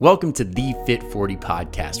Welcome to the Fit 40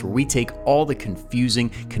 podcast, where we take all the confusing,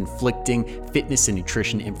 conflicting fitness and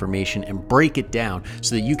nutrition information and break it down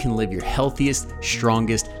so that you can live your healthiest,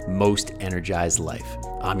 strongest, most energized life.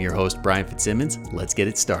 I'm your host, Brian Fitzsimmons. Let's get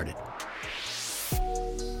it started.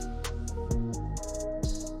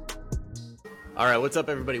 All right, what's up,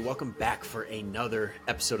 everybody? Welcome back for another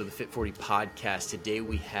episode of the Fit 40 podcast. Today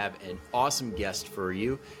we have an awesome guest for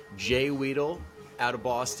you, Jay Weedall. Out of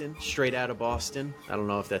Boston, straight out of Boston. I don't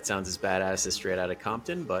know if that sounds as badass as straight out of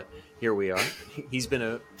Compton, but here we are. He's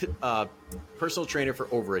been a personal trainer for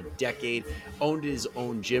over a decade, owned his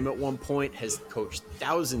own gym at one point, has coached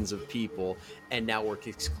thousands of people, and now works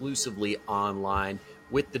exclusively online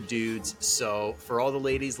with the dudes. So for all the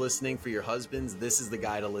ladies listening, for your husbands, this is the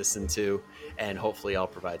guy to listen to, and hopefully I'll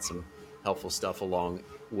provide some helpful stuff along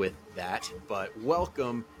with that. But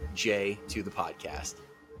welcome, Jay, to the podcast.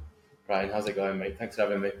 Brian, how's it going, mate? Thanks for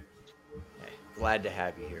having me. Hey, glad to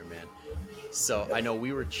have you here, man. So I know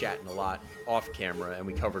we were chatting a lot off camera, and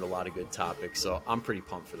we covered a lot of good topics. So I'm pretty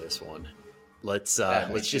pumped for this one. Let's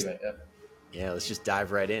just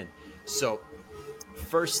dive right in. So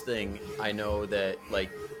first thing, I know that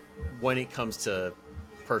when it comes to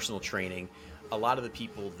personal training, a lot of the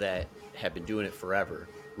people that have been doing it forever,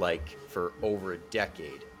 like for over a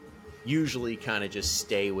decade, usually kind of just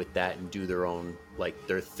stay with that and do their own,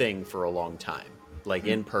 their thing for a long time,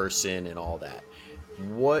 in person and all that.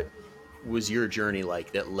 What was your journey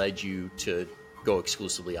like that led you to go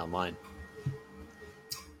exclusively online?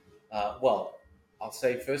 Well, I'll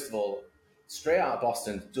say, first of all, straight out of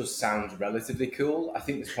Boston does sound relatively cool. I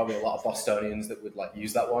think there's probably a lot of Bostonians that would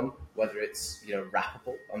use that one, whether it's,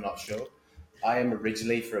 rappable, I'm not sure. I am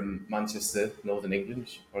originally from Manchester, Northern England,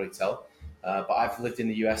 you should probably tell. But I've lived in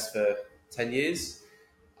the US for 10 years.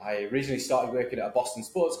 I originally started working at a Boston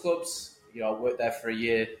sports clubs. I worked there for a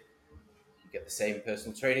year. You get the same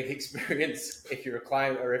personal training experience if you're a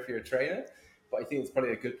client or if you're a trainer. But I think it's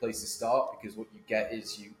probably a good place to start, because what you get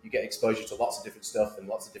is you get exposure to lots of different stuff and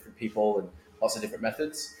lots of different people and lots of different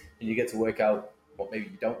methods. And you get to work out what maybe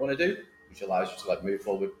you don't want to do, which allows you to move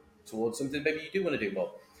forward towards something maybe you do want to do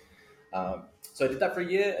more. So I did that for a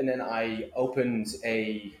year, and then I opened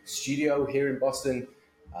a studio here in Boston.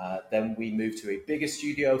 Then we moved to a bigger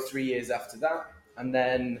studio 3 years after that. And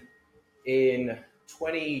then in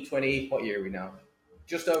 2020, what year are we now?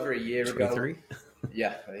 Just over a year 23? ago.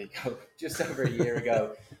 Yeah, there you go. Just over a year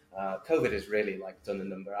ago. COVID has really done the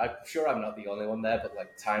number. I'm sure I'm not the only one there, but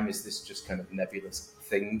time is this just kind of nebulous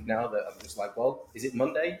thing now that I'm just well, is it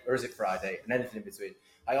Monday or is it Friday? And anything in between.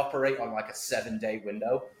 I operate on a 7-day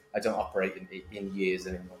window. I don't operate in years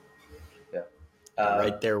anymore. Yeah.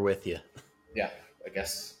 Right there with you. Yeah, I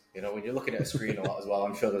guess, when you're looking at a screen a lot as well,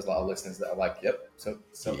 I'm sure there's a lot of listeners that are yep, so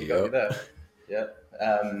we got you there. Yeah.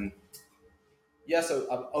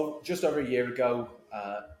 So just over a year ago,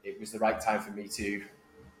 it was the right time for me to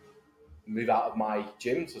move out of my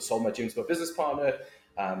gym. So I sold my gym to a business partner,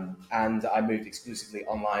 and I moved exclusively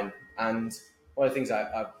online. And one of the things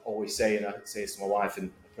I always say, and I say this to my wife and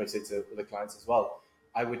I probably say it to other clients as well,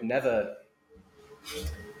 I'm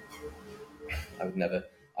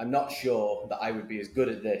not sure that I would be as good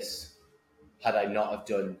at this had I not have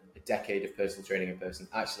done a decade of personal training in person.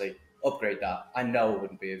 Actually, upgrade that. I know I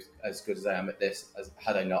wouldn't be as good as I am at this as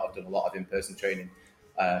had I not have done a lot of in-person training.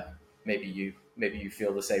 Maybe you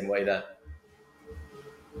feel the same way there.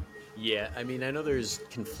 Yeah, I mean, I know there's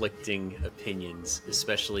conflicting opinions,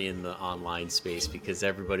 especially in the online space, because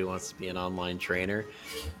everybody wants to be an online trainer.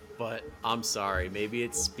 But I'm sorry, maybe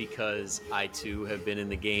it's because I too have been in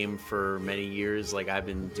the game for many years. I've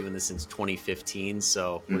been doing this since 2015.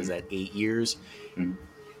 So what is that, 8 years? Mm-hmm.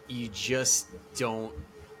 You just don't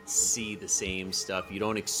see the same stuff. You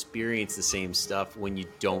don't experience the same stuff when you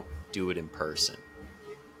don't do it in person.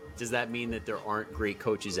 Does that mean that there aren't great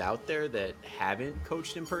coaches out there that haven't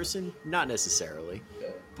coached in person? Not necessarily.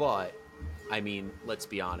 But I mean, let's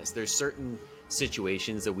be honest. There's certain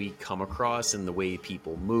situations that we come across and the way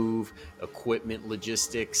people move, equipment,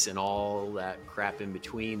 logistics, and all that crap in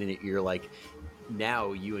between. And you're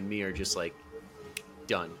now you and me are just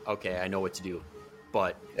done. Okay, I know what to do.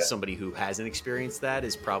 But somebody who hasn't experienced that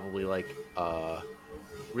is probably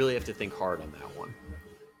really have to think hard on that one.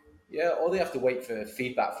 Yeah, or they have to wait for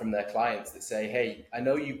feedback from their clients that say, hey, I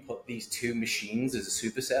know you put these two machines as a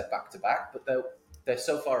superset back to back, but they're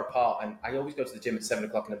so far apart. And I always go to the gym at 7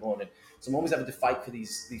 o'clock in the morning. So I'm always having to fight for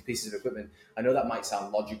these pieces of equipment. I know that might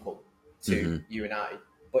sound logical to you and I,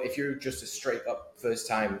 but if you're just a straight up first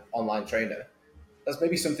time online trainer, that's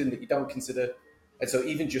maybe something that you don't consider. And so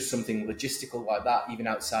even just something logistical like that, even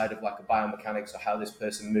outside of a biomechanics or how this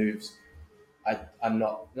person moves, I'm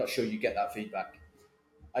not sure you get that feedback.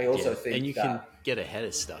 I also Yeah, and think you can that, get ahead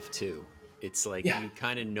of stuff too. It's like yeah, you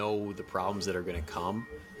kind of know the problems that are going to come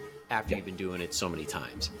after yeah, you've been doing it so many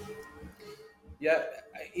times. yeah.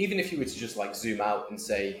 Even if you were to just like zoom out and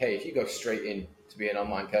say, hey, if you go straight in to be an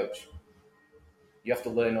online coach, you have to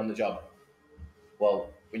learn on the job. Well,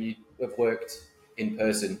 when you have worked in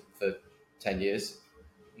person for 10 years,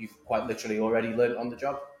 you've quite literally already learned on the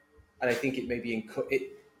job. And I think it may be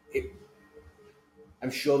it.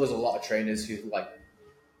 I'm sure there's a lot of trainers who like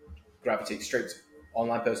gravitate straight to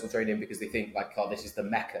online personal training because they think like, oh, this is the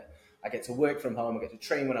mecca. I get to work from home. I get to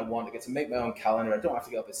train when I want. I get to make my own calendar. I don't have to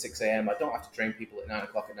get up at 6 a.m. I don't have to train people at 9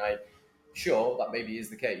 o'clock at night. Sure, that maybe is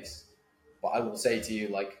the case, but I will say to you,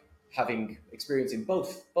 like having experience in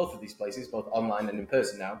both of these places, both online and in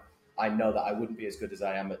person now, I know that I wouldn't be as good as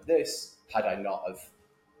I am at this had I not have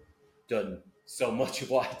done so much of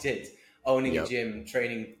what I did. Owning a Yep. gym,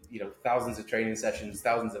 training, thousands of training sessions,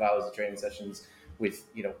 thousands of hours of training sessions with,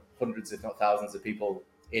 hundreds, if not thousands of people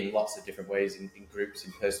in lots of different ways, in groups,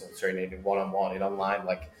 in personal training, in one-on-one, in online.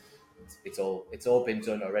 Like it's all been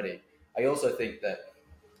done already. I also think that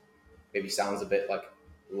maybe sounds a bit like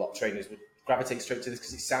a lot of trainers would gravitate straight to this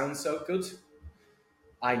because it sounds so good.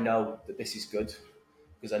 I know that this is good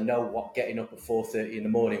because I know what getting up at 4:30 in the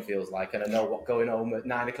morning feels like, and I know what going home at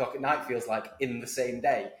 9 o'clock at night feels like in the same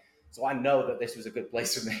day. So I know that this was a good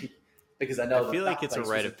place for me because I I know that feel like that it's a place was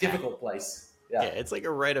rite a of passage. difficult place. Yeah, Yeah, it's like a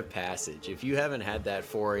rite of passage. If you haven't had that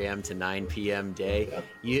 4 a.m. to 9 p.m. day, yeah.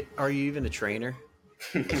 you are you even a trainer?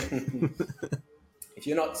 If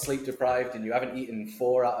you're not sleep deprived and you haven't eaten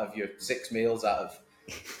 4 out of your 6 meals out of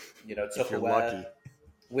If you're Tupperware lucky.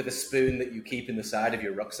 with a spoon that you keep in the side of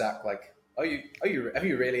your rucksack, like, have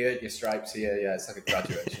you really earned your stripes here? Yeah, it's like a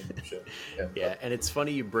graduation, I'm sure. Yeah, Yeah, and it's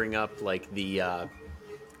funny you bring up like the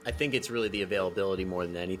I think it's really the availability more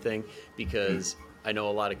than anything because I know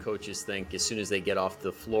a lot of coaches think as soon as they get off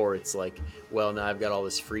the floor, it's like, well, now I've got all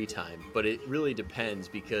this free time. But it really depends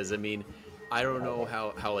because, I mean, I don't know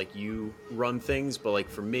how like you run things, but like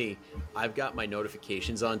for me, I've got my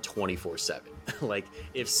notifications on 24/7. Like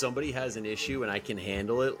if somebody has an issue and I can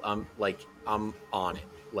handle it, I'm on it.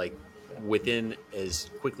 Like within as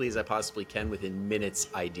quickly as I possibly can, within minutes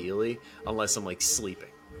ideally, unless I'm like sleeping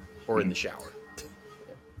or in the shower.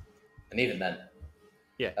 and even then,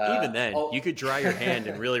 Yeah, even then, you oh, could dry your hand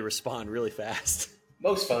and really respond really fast.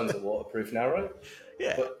 most phones are waterproof now, right?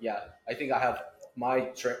 Yeah. But yeah, I think I have my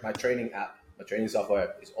training app, my training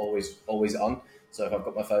software is always on. So if I've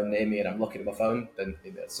got my phone near me and I'm looking at my phone, then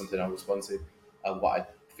that's something I'll respond to. What I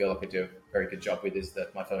feel like I do a very good job with is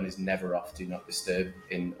that my phone is never off do not disturb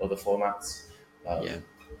in other formats. Yeah.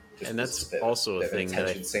 Just And because it's that's also a bit of an thing that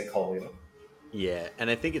attention sinkhole. yeah. And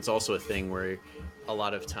I think it's also a thing where a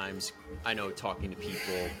lot of times I know talking to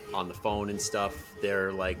people on the phone and stuff,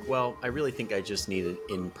 they're like, well, I really think I just need an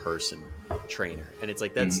in-person trainer. And it's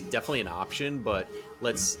like, that's definitely an option, but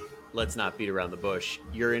let's not beat around the bush.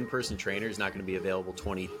 Your in-person trainer is not going to be available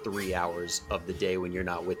 23 hours of the day when you're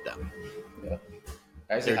not with them. Yeah.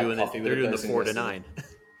 I actually had coffee with They're a doing the person 4 to yesterday. 9.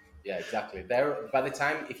 Yeah, exactly. They're by the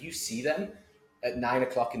time if you see them at 9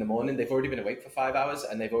 o'clock in the morning, they've already been awake for 5 hours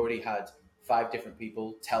and they've already had five different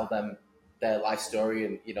people tell them their life story,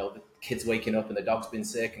 and the kids waking up and the dog's been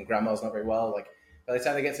sick and grandma's not very well. Like by the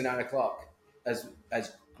time they get to 9 o'clock, as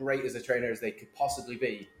great as a trainer as they could possibly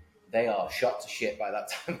be, they are shot to shit by that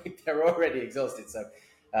time. They're already exhausted. So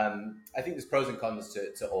I think there's pros and cons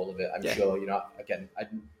to all of it. I'm Yeah. sure, again,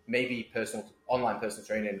 maybe online personal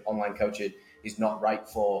training, online coaching is not right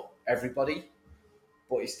for everybody,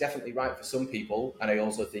 but it's definitely right for some people. And I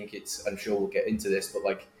also think I'm sure we'll get into this, but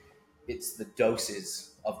like it's the doses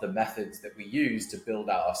of the methods that we use to build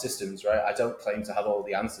out our systems, right? I don't claim to have all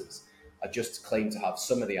the answers. I just claim to have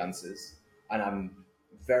some of the answers. And I'm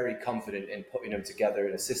very confident in putting them together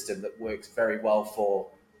in a system that works very well for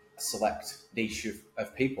a select niche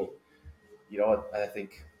of people. I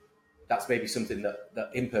think that's maybe something that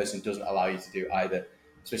in person doesn't allow you to do either,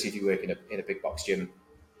 especially if you work in a big box gym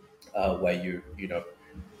where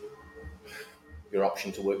your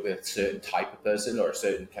option to work with a certain type of person or a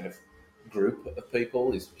certain kind of group of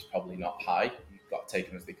people is probably not high. You've got to take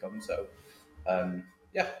them as they come. So,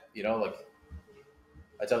 yeah, like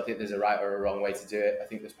I don't think there's a right or a wrong way to do it. I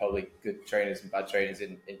think there's probably good trainers and bad trainers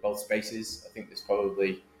in both spaces. I think there's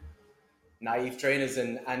probably naive trainers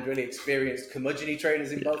and really experienced curmudgeon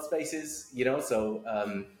trainers in both spaces,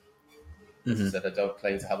 So, as I said, I don't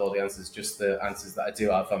claim to have all the answers, just the answers that I do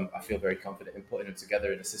have. I feel very confident in putting them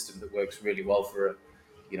together in a system that works really well for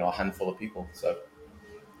a handful of people. So,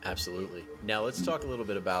 Absolutely. Now let's talk a little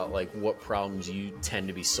bit about like what problems you tend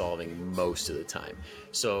to be solving most of the time.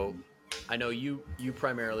 So I know you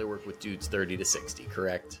primarily work with dudes 30 to 60,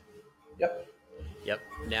 correct? Yep. Yep.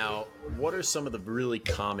 Now, what are some of the really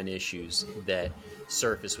common issues that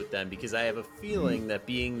surface with them? Because I have a feeling that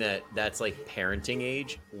being that that's like parenting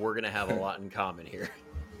age, we're going to have a lot in common here.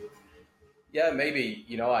 Yeah, maybe.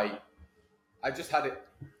 I just had it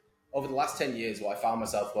over the last 10 years. What I found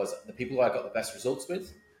myself was the people who I got the best results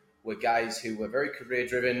with were guys who were very career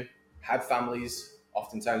driven, had families,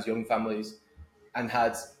 oftentimes young families, and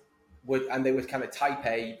they were kind of type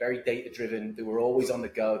A, very data driven. They were always on the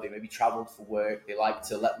go. They maybe traveled for work. They liked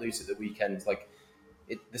to let loose at the weekends, like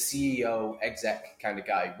the CEO, exec kind of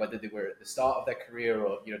guy, whether they were at the start of their career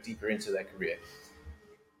or deeper into their career.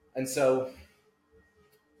 And so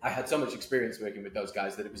I had so much experience working with those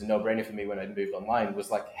guys that it was a no-brainer for me when I moved online. Was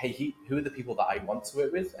like, hey, who are the people that I want to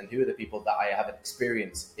work with, and who are the people that I have an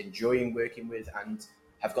experience enjoying working with and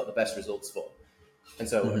have got the best results for? And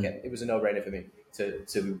so again, it was a no-brainer for me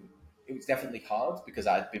to. It was definitely hard because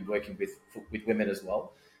I'd been working with women as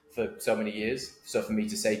well for so many years. So for me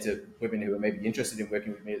to say to women who were maybe interested in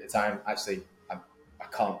working with me at the time, actually, I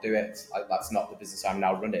can't do it. That's not the business I'm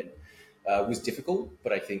now running. Was difficult,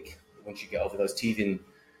 but I think once you get over those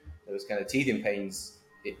kind of teething pains,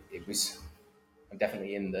 it was. I'm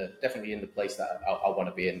definitely in the place that I want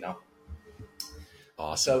to be in now.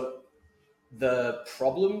 Awesome. So the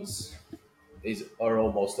problems are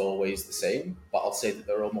almost always the same, but I'll say that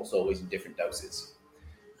they're almost always in different doses.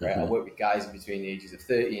 Right? I work with guys between the ages of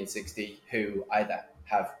 30 and 60 who either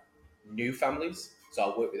have new families. So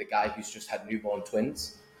I'll work with a guy who's just had newborn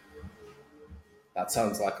twins. That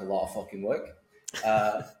sounds like a lot of fucking work.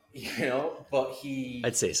 But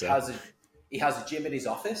I'd say so. He has a gym in his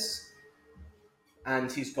office,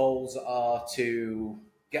 and his goals are to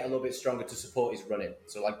get a little bit stronger to support his running.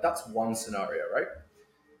 So like that's one scenario, right?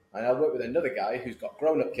 And I work with another guy who's got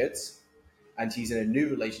grown-up kids, and he's in a new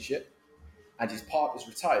relationship, and his partner's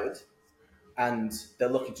retired, and they're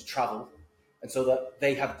looking to travel, and so that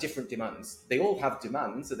they have different demands. They all have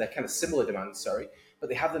demands, so they're kind of similar demands, sorry, but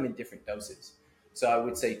they have them in different doses. So I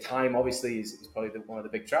would say time, obviously, is probably one of the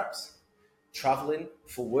big traps. Traveling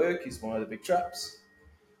for work is one of the big traps.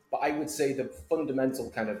 But I would say the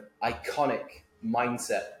fundamental kind of iconic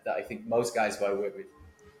mindset that I think most guys who I work with,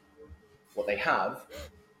 what they have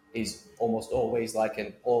is almost always like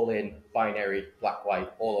an all-in binary,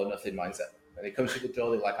 black-white, all or nothing mindset. And they come through the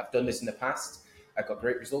door, they're like, I've done this in the past, I've got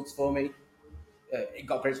great results for me. It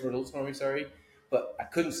got great results for me, sorry, but I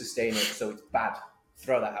couldn't sustain it, so it's bad.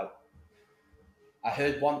 Throw that out. I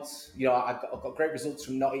heard once, I've got great results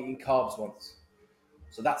from not eating carbs once.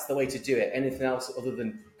 So that's the way to do it. Anything else other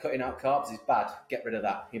than cutting out carbs is bad. Get rid of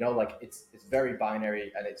that. It's very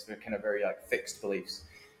binary, and it's kind of very like fixed beliefs,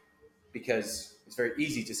 because it's very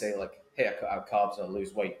easy to say like, hey, I cut out carbs and I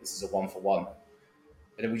lose weight. This is a 1-for-1. And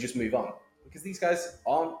then we just move on, because these guys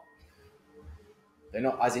they're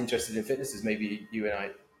not as interested in fitness as maybe you and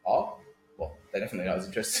I are. Well, they're definitely not as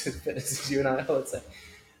interested in fitness as you and I would say.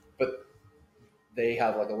 But they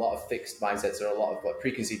have like a lot of fixed mindsets or a lot of like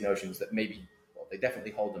preconceived notions that maybe, they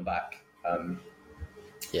definitely hold them back.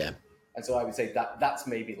 Yeah. And so I would say that's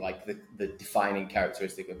maybe like the defining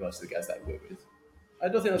characteristic of most of the guys that I work with. I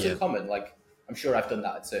don't think that's uncommon. Like, I'm sure I've done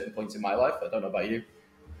that at certain points in my life. I don't know about you.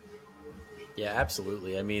 Yeah,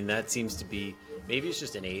 absolutely. I mean, that seems to be, maybe it's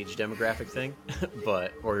just an age demographic thing,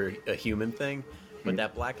 or a human thing, but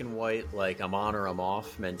that black and white, like I'm on or I'm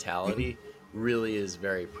off mentality really is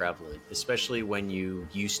very prevalent, especially when you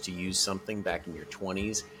used to use something back in your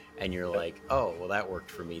 20s and you're like, oh, well, that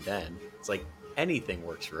worked for me then. It's like anything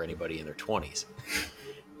works for anybody in their 20s.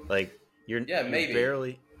 Like you're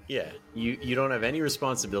barely, you don't have any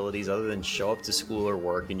responsibilities other than show up to school or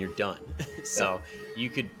work and you're done. So you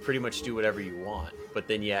could pretty much do whatever you want. But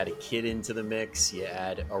then you add a kid into the mix, you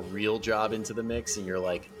add a real job into the mix, and you're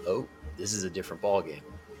like, oh, this is a different ballgame.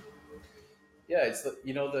 Yeah, it's the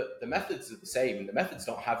methods are the same. The methods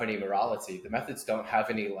don't have any morality. The methods don't have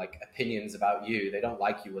any like opinions about you. They don't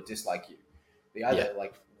like you or dislike you. They either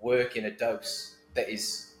like work in a dose that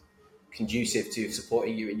is conducive to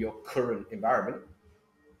supporting you in your current environment,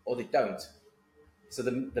 or they don't. So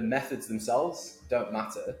the methods themselves don't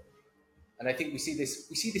matter. And I think we see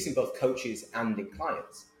this in both coaches and in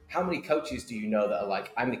clients. How many coaches do you know that are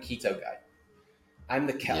like, I'm the keto guy, I'm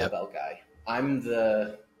the kettlebell guy, I'm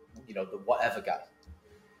the the whatever guy,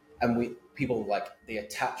 and people like they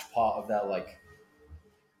attach part of their like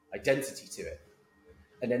identity to it,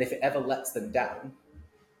 and then if it ever lets them down,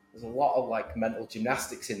 there's a lot of like mental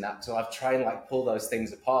gymnastics in that. So I've tried and like pull those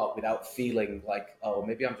things apart without feeling like, oh,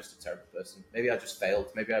 maybe I'm just a terrible person, maybe I just failed,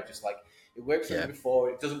 maybe I just like it worked for me before,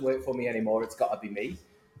 it doesn't work for me anymore, it's got to be me.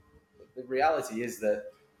 But the reality is that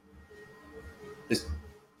There's,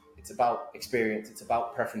 it's about experience, it's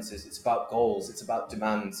about preferences, it's about goals, it's about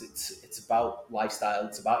demands, it's about lifestyle,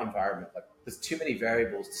 it's about environment. Like there's too many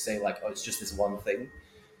variables to say like, oh, it's just this one thing.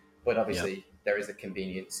 But Yep. obviously there is a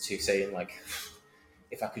convenience to saying like,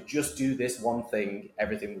 if I could just do this one thing,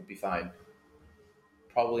 everything would be fine.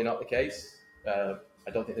 Probably not the case. I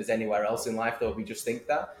don't think there's anywhere else in life that we just think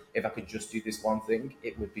that if I could just do this one thing,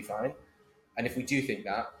 it would be fine. And if we do think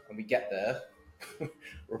that and we get there,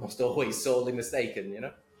 we're almost always sorely mistaken, you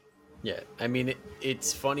know? Yeah, I mean,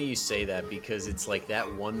 it's funny you say that because it's like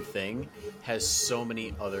that one thing has so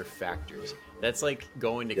many other factors. That's like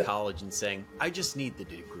going to Yeah. college and saying, I just need the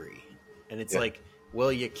degree. And it's Yeah. like,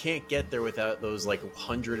 well, you can't get there without those like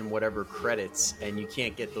 100 and whatever credits, and you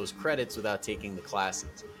can't get those credits without taking the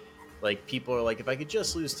classes. Like, people are like, if I could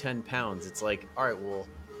just lose 10 pounds, it's like, all right, well,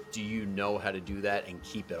 do you know how to do that and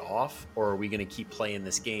keep it off? Or are we going to keep playing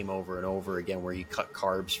this game over and over again where you cut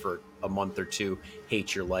carbs for a month or two,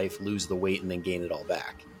 hate your life, lose the weight, and then gain it all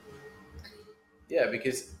back? Yeah,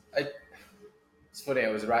 because it's funny, I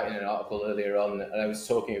was writing an article earlier on and I was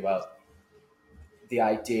talking about the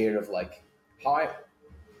idea of like how I,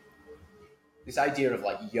 this idea of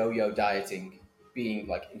like yo-yo dieting being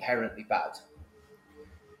like inherently bad.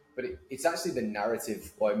 But it's actually the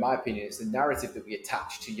narrative, or in my opinion, it's the narrative that we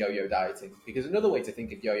attach to yo-yo dieting. Because another way to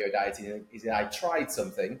think of yo-yo dieting is that I tried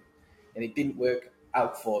something and it didn't work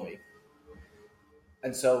out for me.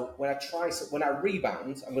 And so when I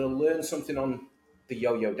rebound, I'm going to learn something on the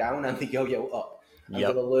yo-yo down and the yo-yo up. I'm going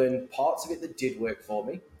Yep. to learn parts of it that did work for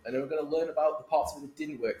me, and then I'm going to learn about the parts of it that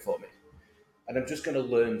didn't work for me. And I'm just going to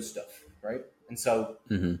learn stuff, right? And so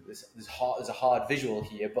Mm-hmm. there's a hard visual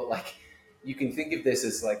here, but like you can think of this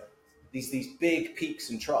as like these big peaks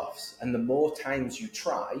and troughs, and the more times you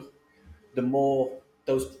try, the more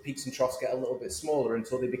those peaks and troughs get a little bit smaller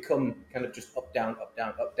until they become kind of just up down up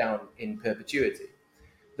down up down in perpetuity.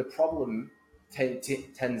 The problem tends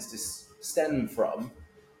to stem from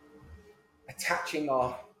attaching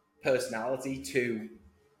our personality to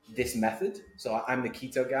this method. So I'm the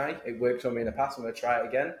keto guy. It worked for me in the past. I'm going to try it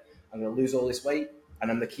again. I'm going to lose all this weight, and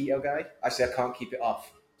I'm the keto guy. Actually, I can't keep it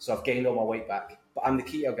off, so I've gained all my weight back. But I'm the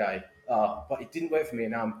keto guy. But it didn't work for me,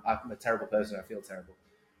 and now I'm a terrible person. I feel terrible.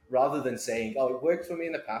 Rather than saying, "Oh, it worked for me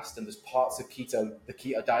in the past, and there's parts of the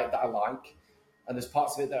keto diet that I like, and there's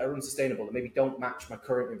parts of it that are unsustainable that maybe don't match my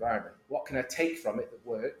current environment. What can I take from it that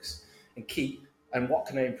works and keep, and what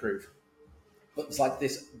can I improve?" But it's like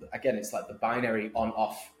this again. It's like the binary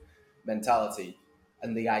on-off mentality,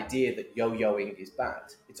 and the idea that yo-yoing is bad.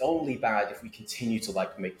 It's only bad if we continue to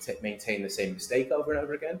like maintain the same mistake over and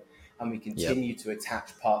over again, and we Yep. continue to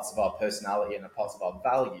attach parts of our personality and parts of our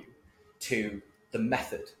value to the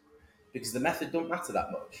method, because the method don't matter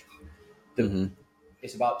that much. The, Mm-hmm.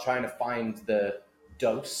 it's about trying to find the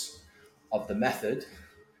dose of the method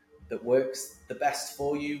that works the best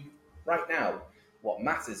for you right now. What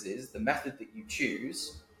matters is the method that you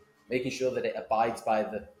choose, making sure that it abides by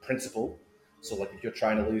the principle. So, like if you're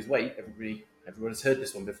trying to lose weight, everyone has heard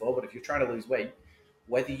this one before, but if you're trying to lose weight,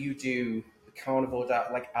 whether you do the carnivore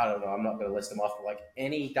diet, like I don't know, I'm not going to list them off, but like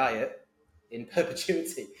any diet in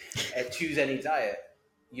perpetuity, choose any diet.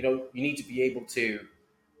 You need to be able to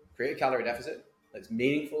create a calorie deficit that's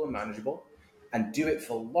meaningful and manageable, and do it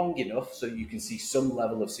for long enough so you can see some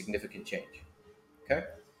level of significant change. Okay?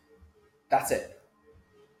 That's it.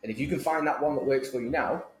 And if you can find that one that works for you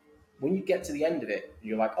now, when you get to the end of it,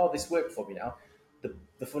 you're like, oh, this worked for me now.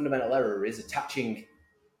 The fundamental error is attaching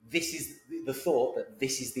this is the thought that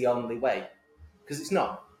this is the only way. Because it's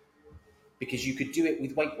not. Because you could do it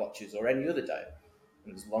with Weight Watchers or any other diet.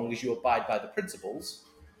 And as long as you abide by the principles,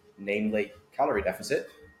 namely calorie deficit,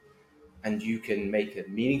 and you can make a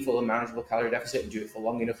meaningful and manageable calorie deficit and do it for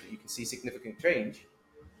long enough that you can see significant change,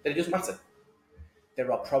 then it doesn't matter.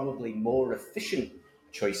 There are probably more efficient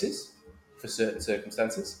choices for certain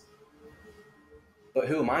circumstances, but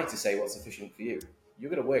who am I to say what's efficient for you? You're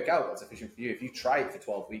going to work out what's efficient for you. If you try it for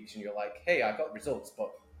 12 weeks and you're like, hey, I got results,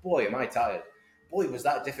 but boy, am I tired. Boy, was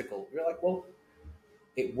that difficult. You're like, well,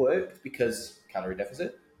 it worked because calorie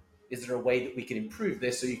deficit. Is there a way that we can improve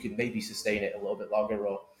this so you can maybe sustain it a little bit longer,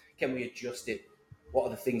 or can we adjust it? What are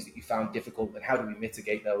the things that you found difficult, and how do we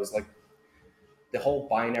mitigate those? Like the whole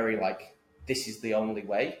binary, like this is the only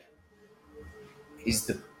way, is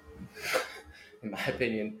in my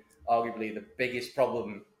opinion, arguably the biggest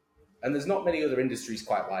problem. And there's not many other industries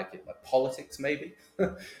quite like it, like politics maybe,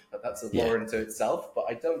 but that's a Yeah. law into itself. But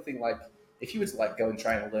I don't think like if you were to like go and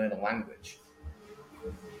try and learn a language,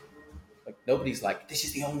 like nobody's like this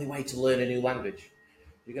is the only way to learn a new language.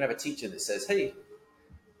 You're gonna have a teacher that says, hey,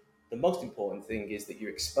 the most important thing is that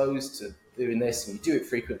you're exposed to doing this and you do it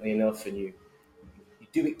frequently enough and you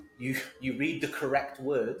do it. You read the correct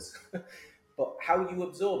words, but how you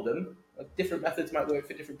absorb them, different methods might work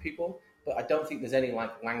for different people. But I don't think there's any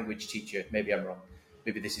like language teacher. Maybe I'm wrong.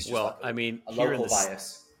 Maybe this is just Well, like I mean, a local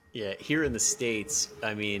bias. yeah, here in the States,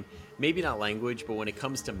 I mean, maybe not language, but when it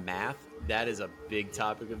comes to math, that is a big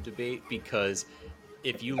topic of debate because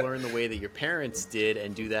if you learn the way that your parents did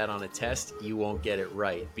and do that on a test, you won't get it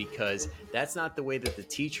right because that's not the way that the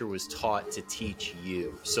teacher was taught to teach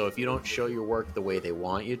you. So if you don't show your work the way they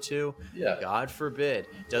want you to, Yeah. God forbid,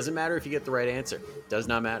 doesn't matter if you get the right answer. Does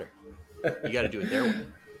not matter. You got to do it their way.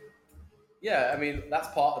 Yeah, I mean that's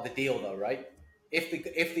part of the deal, though, right? If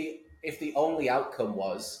the only outcome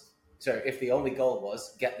was, sorry, if the only goal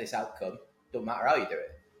was get this outcome, don't matter how you do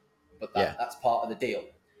it. But that's part of the deal.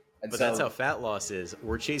 And but so, that's how fat loss is.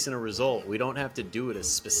 We're chasing a result. We don't have to do it a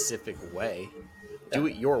specific way. Do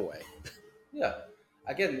it your way. Yeah.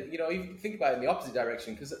 Again, you think about it in the opposite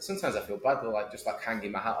direction because sometimes I feel bad, though, like just like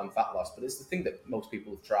hanging my hat on fat loss. But it's the thing that most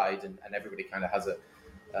people have tried, and everybody kind of has a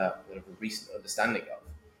recent understanding of.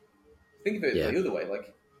 Think of it the other way.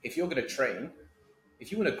 Like if you're going to train,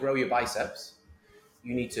 if you want to grow your biceps,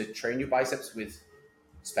 you need to train your biceps with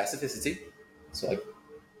specificity. So like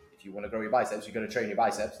if you want to grow your biceps, you're going to train your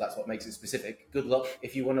biceps. That's what makes it specific. Good luck.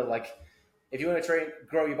 If you want to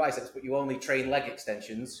grow your biceps, but you only train leg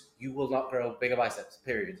extensions, you will not grow bigger biceps,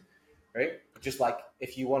 period. Right? Just like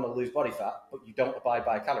if you want to lose body fat, but you don't abide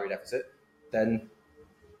by a calorie deficit, then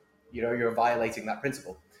you're violating that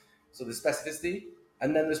principle. So there's specificity,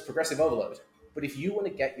 and then there's progressive overload. But if you want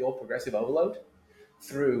to get your progressive overload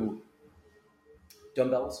through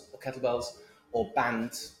dumbbells or kettlebells or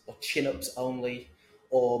bands or chin-ups only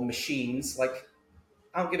or machines, like,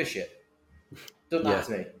 I don't give a shit. Doesn't matter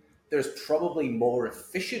to me. There's probably more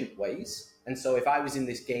efficient ways. And so if I was in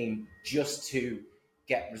this game just to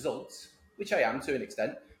get results, which I am to an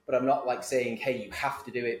extent, but I'm not like saying, hey, you have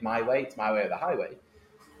to do it my way. It's my way or the highway.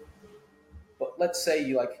 But let's say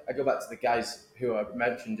I go back to the guys who I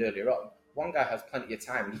mentioned earlier on. One guy has plenty of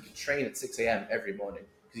time and he can train at 6 a.m. every morning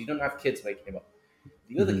because he doesn't have kids waking him up.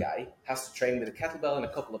 The other guy has to train with a kettlebell and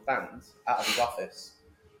a couple of bands out of his office.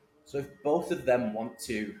 So if both of them want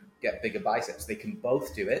to get bigger biceps, they can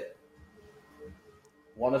both do it.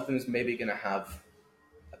 One of them's maybe going to have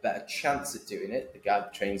a better chance at doing it, the guy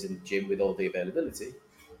that trains in the gym with all the availability.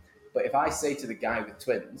 But if I say to the guy with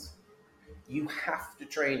twins, you have to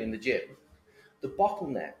train in the gym, the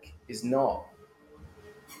bottleneck is not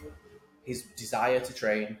his desire to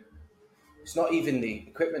train. It's not even the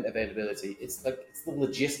equipment availability. It's the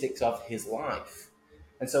logistics of his life.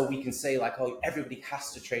 And so we can say oh, everybody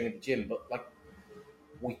has to train in the gym, but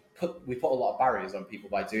we put a lot of barriers on people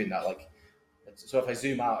by doing that. So if I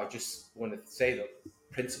zoom out, I just want to say that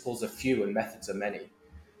principles are few and methods are many.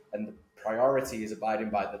 And the priority is abiding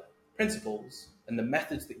by the principles, and the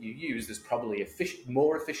methods that you use, there's probably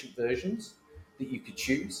more efficient versions that you could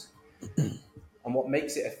choose. And what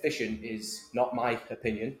makes it efficient is not my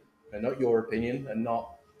opinion, and not your opinion, and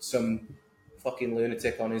not some fucking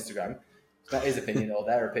lunatic on Instagram. It's not his opinion or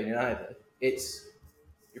their opinion either. It's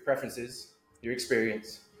your preferences, your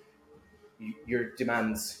experience, your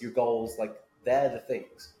demands, your goals. They're the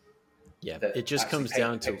things. Yeah, it just comes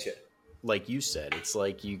down to, like you said, it's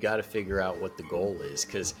like you got to figure out what the goal is.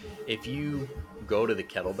 Because if you go to the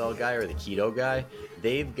kettlebell guy or the keto guy,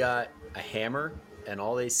 they've got a hammer and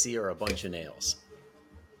all they see are a bunch of nails.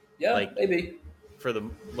 Yeah, maybe.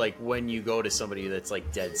 When you go to somebody that's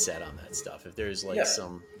dead set on that stuff, if there's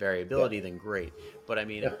some variability, then great. But I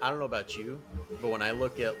mean, I don't know about you, but when I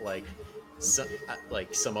look at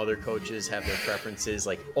some other coaches have their preferences,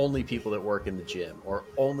 only people that work in the gym or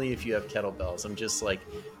only if you have kettlebells. I'm just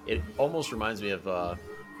it almost reminds me of,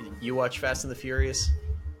 you watch Fast and the Furious?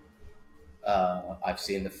 I've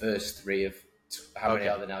seen the first three of, how many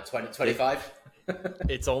are there now? 25?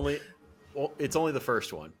 It's only the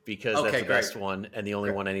first one because that's the best one and the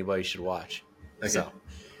only one anybody should watch. Okay. So,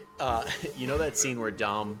 you know that scene where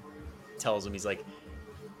Dom tells him, he's like,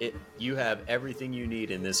 you have everything you need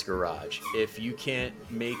in this garage. If you can't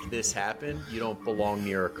make this happen, you don't belong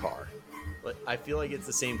near a car. But I feel like it's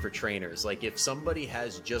the same for trainers. If somebody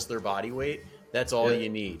has just their body weight, that's all you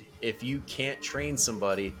need. If you can't train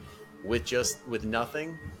somebody with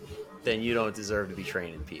nothing, then you don't deserve to be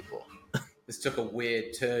training people. This took a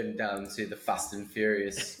weird turn down to the Fast and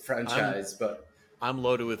Furious franchise, but I'm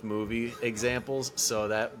loaded with movie examples, so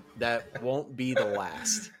that won't be the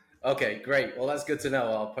last. Okay, great. Well, that's good to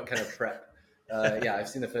know. I'll kind of prep. I've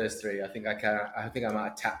seen the first three. I think I might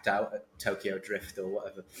have tapped out at Tokyo Drift or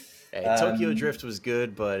whatever. Hey, Tokyo Drift was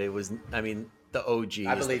good, but it was. I mean, the OG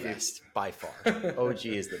is the best by far. OG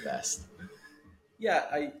is the best.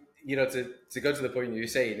 Yeah, to go to the point you're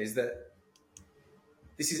saying is that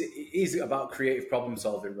it is about creative problem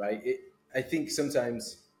solving, right? I think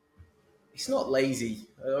sometimes it's not lazy.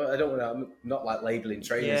 I don't want to. I'm not like labeling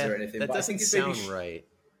trainers Yeah, or anything, that but I doesn't think it's maybe sound right.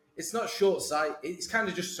 it's not short sight. It's kind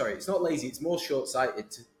of just sorry. It's not lazy. It's more short sighted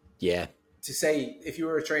Yeah. to say if you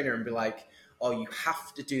were a trainer and be like, oh, you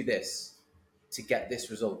have to do this to get this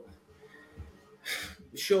result.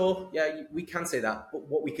 Sure, yeah, we can say that. But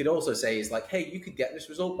what we could also say is like, hey, you could get this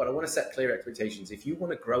result, but I want to set clear expectations. If you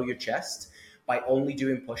want to grow your chest by only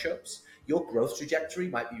doing push-ups, your growth trajectory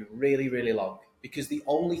might be really, really long because the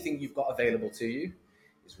only thing you've got available to you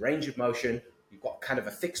is range of motion. You've got kind of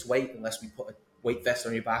a fixed weight unless we put a weight vest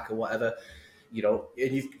on your back or whatever, and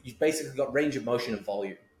you've basically got range of motion and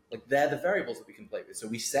volume. Like they're the variables that we can play with. So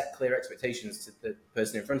we set clear expectations to the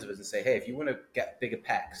person in front of us and say, hey, if you want to get bigger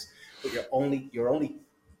pecs, but you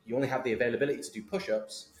only have the availability to do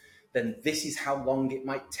push-ups, then this is how long it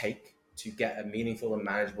might take to get a meaningful and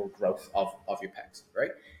manageable growth of your pecs,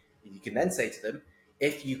 right? You can then say to them,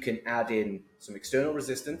 if you can add in some external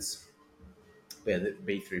resistance, whether it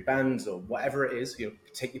be through bands or whatever it is,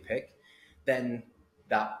 take your pick, then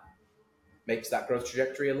that makes that growth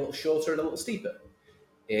trajectory a little shorter and a little steeper.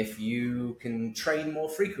 If you can train more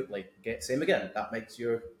frequently, same again, that makes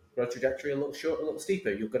your growth trajectory a little shorter, a little steeper.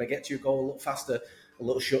 You're going to get to your goal a little faster, a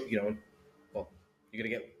little short, well, you're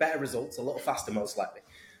going to get better results a little faster, most likely,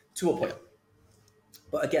 to a point. Yeah.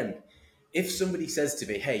 But again, if somebody says to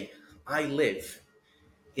me, hey, I live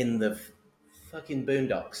in the fucking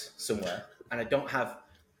boondocks somewhere and I don't have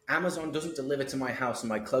Amazon doesn't deliver to my house and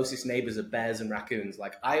my closest neighbors are bears and raccoons.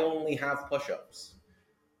 Like I only have push-ups.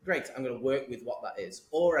 Great, I'm going to work with what that is.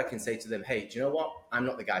 Or I can say to them, hey, do you know what? I'm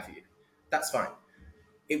not the guy for you. That's fine.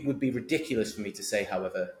 It would be ridiculous for me to say,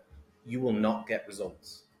 however, you will not get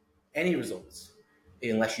results, any results,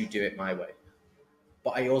 unless you do it my way.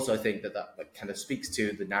 But I also think that like, kind of speaks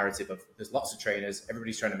to the narrative of there's lots of trainers,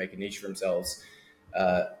 everybody's trying to make a niche for themselves,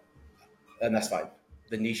 and that's fine.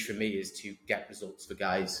 The niche for me is to get results for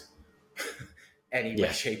guys, any way,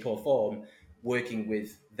 Yeah. shape, or form, working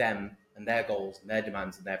with them and their goals and their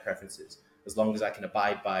demands and their preferences. As long as I can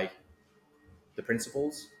abide by the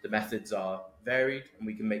principles, the methods are varied, and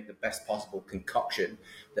we can make the best possible concoction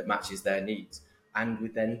that matches their needs. And we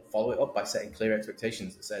then follow it up by setting clear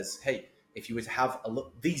expectations that says, hey, if you were to have a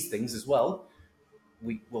look these things as well,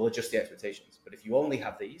 we will adjust the expectations. But if you only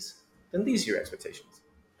have these, then these are your expectations,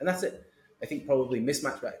 and that's it. I think probably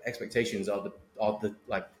mismatched expectations are the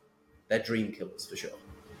like they're dream killers for sure.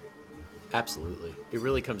 Absolutely. It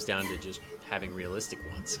really comes down to just having realistic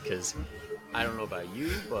ones because I don't know about you,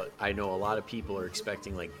 but I know a lot of people are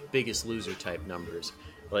expecting like biggest loser type numbers.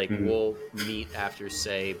 Like we'll meet after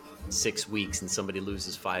say 6 weeks and somebody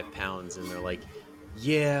loses 5 pounds and they're like,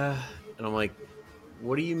 yeah. And I'm like,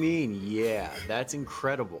 what do you mean? Yeah, that's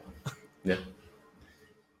incredible. Yeah,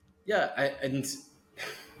 yeah, and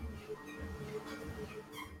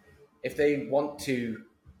if they want to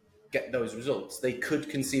get those results, they could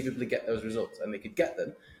conceivably get those results, and they could get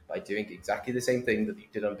them by doing exactly the same thing that you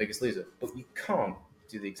did on Biggest Loser. But you can't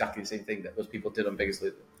do exactly the same thing that those people did on Biggest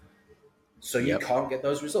Loser. So you Yep. can't get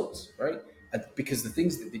those results, right? And because the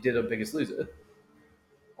things that they did on Biggest Loser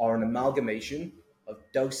are an amalgamation of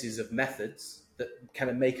doses of methods that kind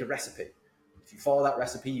of make a recipe. If you follow that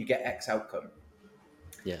recipe, you get X outcome.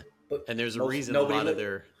 Yeah. But And there's a most reason a nobody lot of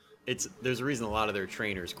there's a reason a lot of their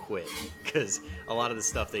trainers quit because a lot of the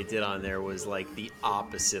stuff they did on there was like the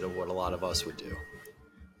opposite of what a lot of us would do.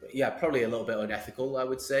 yeah, probably a little bit unethical, I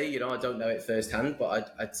would say. I don't know it firsthand,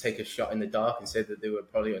 but I'd take a shot in the dark and say that they were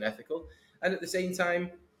probably unethical. And at the same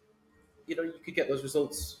time, you could get those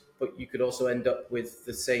results, but you could also end up with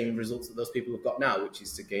the same results that those people have got now, which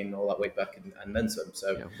is to gain all that weight back and then some.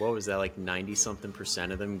 So, Yeah. What was that like 90 something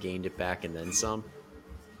percent of them gained it back and then some?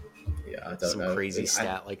 yeah, I don't Some know. crazy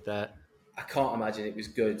stat like that. I can't imagine it was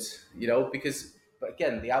good, because, but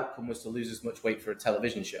again, the outcome was to lose as much weight for a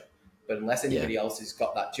television show. But unless Yeah. anybody else has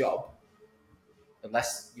got that job,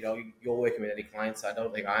 unless you're working with any clients, I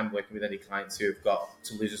don't think I'm working with any clients who have got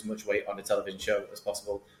to lose as much weight on a television show as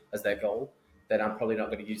possible as their goal. Then I'm probably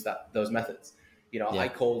not going to use those methods. Yeah. I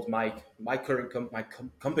called my current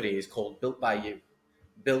company is called Built by You,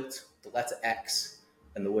 built the letter X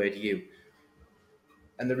and the word you.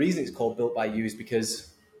 And the reason it's called Built by You is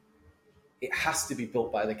because it has to be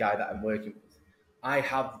built by the guy that I'm working with. I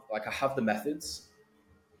have the methods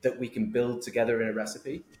that we can build together in a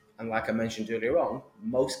recipe. And like I mentioned earlier on,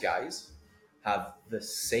 most guys have the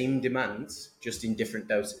same demands, just in different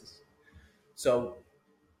doses. So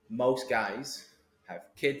most guys have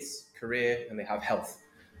kids, career, and they have health,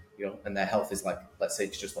 and their health is like, let's say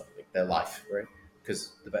it's just like their life, right?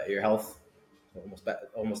 because the better your health,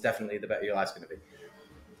 almost definitely the better your life's going to be.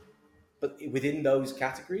 But within those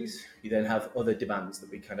categories, you then have other demands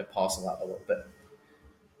that we kind of parcel out a little bit.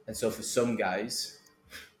 And so for some guys,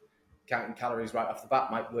 counting calories right off the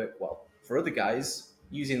bat might work well. For other guys,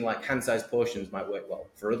 using like hand-sized portions might work well.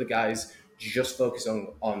 For other guys, just focus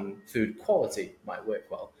on food quality might work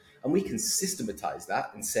well. And we can systematize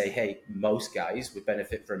that and say, hey, most guys would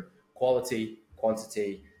benefit from quality,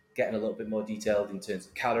 quantity, getting a little bit more detailed in terms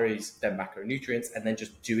of calories, then macronutrients, and then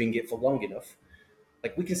just doing it for long enough.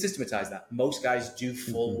 Like we can systematize that. Most guys do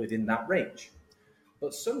fall within that range.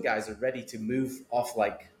 But some guys are ready to move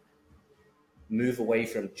away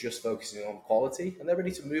from just focusing on quality, and they're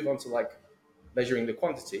ready to move on to like measuring the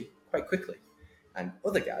quantity quite quickly. And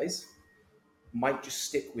other guys might just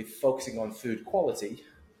stick with focusing on food quality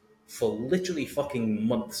for literally fucking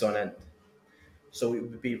months on end. So it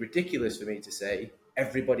would be ridiculous for me to say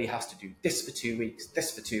everybody has to do this for 2 weeks, this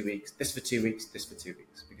for 2 weeks, this for 2 weeks, this for 2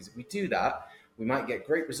 weeks. Because if we do that, we might get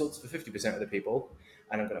great results for 50% of the people,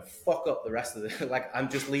 and I'm going to fuck up the rest of the, like, I'm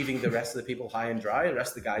just leaving the rest of the people high and dry, the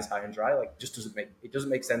rest of the guys high and dry. Like, it doesn't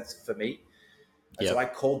make sense for me. And so I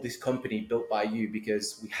called this company Built by You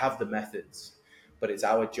because we have the methods, but it's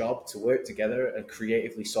our job to work together and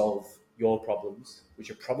creatively solve your problems, which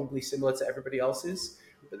are probably similar to everybody else's,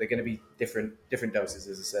 but they're going to be different doses,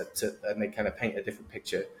 as I said, and they kind of paint a different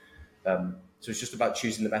picture. So it's just about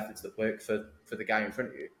choosing the methods that work for the guy in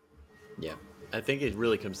front of you. Yeah. I think it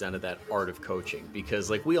really comes down to that art of coaching, because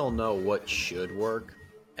like we all know what should work,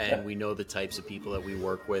 and we know the types of people that we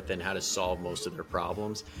work with and how to solve most of their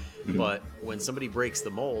problems. Mm-hmm. But when somebody breaks the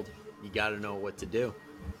mold, you got to know what to do.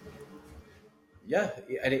 Yeah.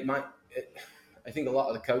 And I think a lot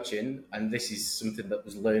of the coaching, and this is something that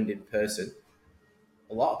was learned in person,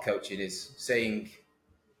 a lot of coaching is saying,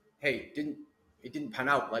 hey, it didn't pan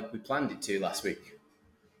out like we planned it to last week.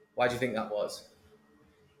 Why do you think that was?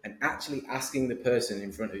 And actually asking the person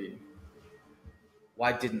in front of you,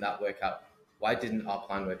 why didn't that work out? Why didn't our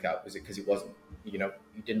plan work out? Was it because it wasn't, you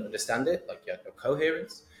didn't understand it? Like you had no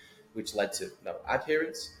coherence, which led to no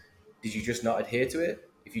adherence? Did you just not adhere to it?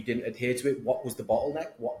 If you didn't adhere to it, what was the bottleneck?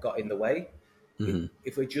 What got in the way? Mm-hmm.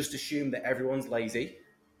 If we just assume that everyone's lazy,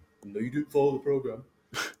 and they didn't follow the program,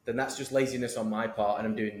 then that's just laziness on my part, and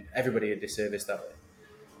I'm doing everybody a disservice that way.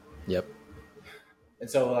 Yep. And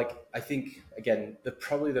so, like, I think, again,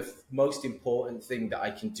 probably the most important thing that I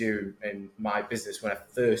can do in my business when I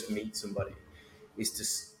first meet somebody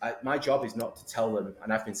is my job is not to tell them,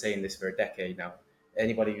 and I've been saying this for a decade now,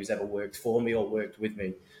 anybody who's ever worked for me or worked with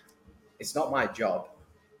me, it's not my job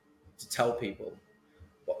to tell people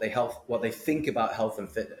what they think about health and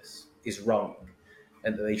fitness is wrong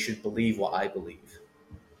and that they should believe what I believe.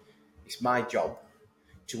 It's my job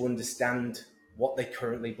to understand what they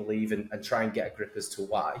currently believe and try and get a grip as to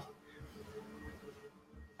why,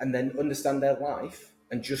 and then understand their life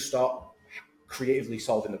and just start creatively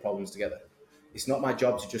solving the problems together. It's not my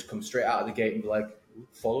job to just come straight out of the gate and be like,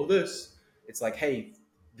 follow this. It's like, hey,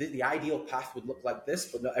 the ideal path would look like this,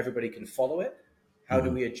 but not everybody can follow it. How do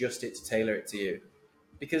we adjust it to tailor it to you?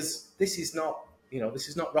 Because this is not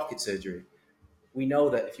rocket surgery. We know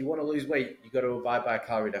that if you want to lose weight, you've got to abide by a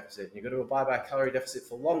calorie deficit. You've got to abide by a calorie deficit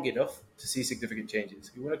for long enough to see significant changes.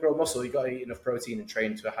 If you want to grow muscle, you've got to eat enough protein and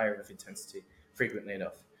train to a higher enough intensity frequently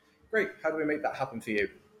enough. Great. How do we make that happen for you?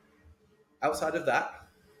 Outside of that,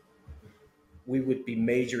 we would be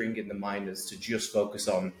majoring in the minors to just focus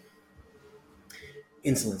on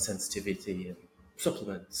insulin sensitivity and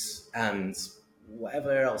supplements and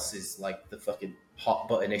whatever else is like the fucking hot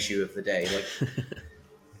button issue of the day. Like,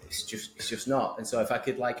 it's just not. And so if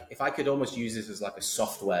I could almost use this as like a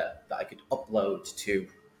software that I could upload to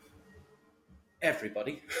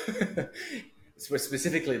everybody,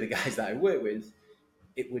 specifically the guys that I work with,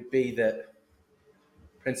 it would be that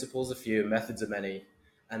principles are few, methods are many,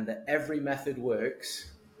 and that every method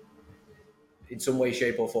works in some way,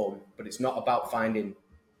 shape, or form. But it's not about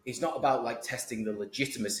like testing the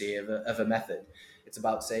legitimacy of a method. It's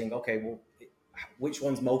about saying, okay, well, which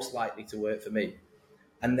one's most likely to work for me?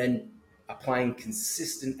 And then applying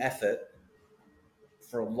consistent effort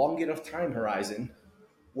for a long enough time horizon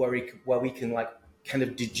where we can like kind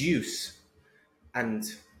of deduce and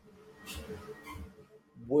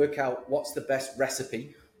work out what's the best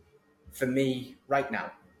recipe for me right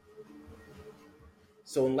now.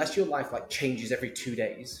 So unless your life like changes every 2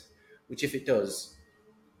 days, which if it does,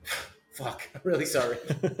 fuck, I'm really sorry.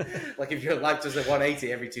 Like if your life does a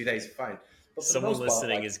 180 every 2 days, fine. But someone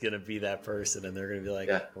listening is going to be that person, and they're going to be like,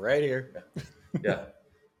 right here. Yeah.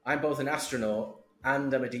 I'm both an astronaut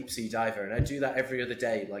and I'm a deep sea diver, and I do that every other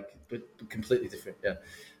day, like, but completely different. Yeah.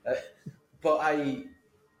 but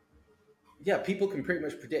people can pretty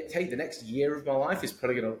much predict, hey, the next year of my life is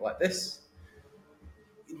probably going to look like this,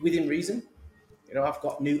 within reason. I've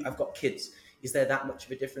got kids. Is there that much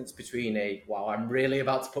of a difference between I'm really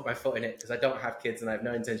about to put my foot in it because I don't have kids and I have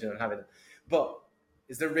no intention of having them, but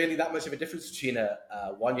is there really that much of a difference between a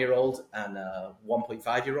 1-year-old and a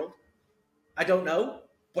 1.5-year-old? I don't know,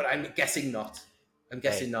 but I'm guessing not.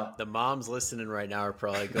 Not. The moms listening right now are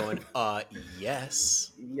probably going,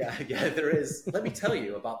 yes. Yeah, there is. Let me tell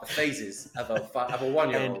you about the phases of a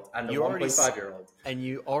 1-year-old and a 1.5-year-old. And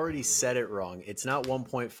you already said it wrong. It's not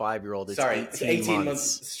 1.5-year-old. It's Sorry, 18 it's 18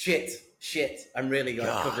 months. Shit. I'm really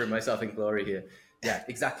covering myself in glory here. Yeah,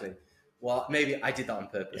 exactly. Well, maybe I did that on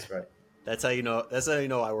purpose, right? That's how you know.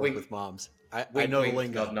 I work with moms. I know the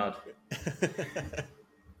lingo. Nod.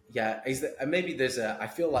 Yeah, maybe I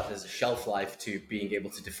feel like there's a shelf life to being able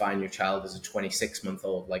to define your child as a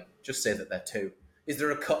 26-month-old. Like, just say that they're 2. Is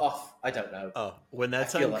there a cutoff? I don't know. Oh, when that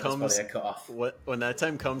time comes, a cutoff. When that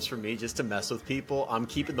time comes for me, just to mess with people, I'm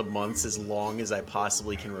keeping the months as long as I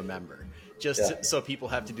possibly can remember, so people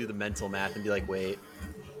have to do the mental math and be like, wait,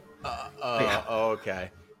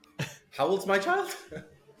 okay. How old's my child?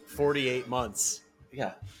 48 months.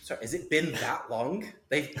 Yeah. Sorry, has it been that long?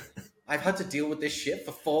 I've had to deal with this shit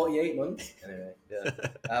for 48 months. Anyway, yeah.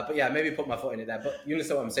 But yeah, maybe put my foot in it there. But you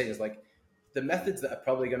understand what I'm saying is like the methods that are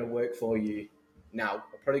probably going to work for you now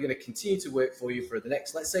are probably going to continue to work for you for the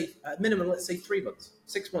next, let's say, at minimum, 3 months,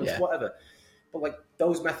 6 months, whatever. But like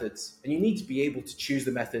those methods, and you need to be able to choose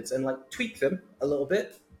the methods and like tweak them a little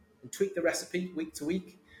bit and tweak the recipe week to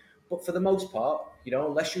week. But for the most part,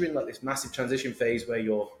 unless you're in like this massive transition phase where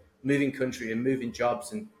you're moving country and moving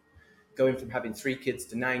jobs and going from having 3 kids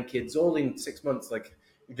to 9 kids all in 6 months, like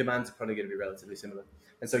your demands are probably going to be relatively similar.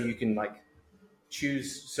 And so you can like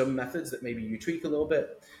choose some methods that maybe you tweak a little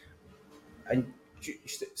bit and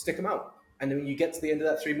stick them out. And then when you get to the end of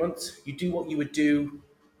that 3 months, you do what you would do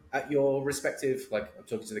at your respective, like I'm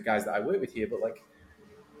talking to the guys that I work with here, but like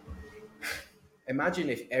imagine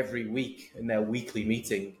if every week in their weekly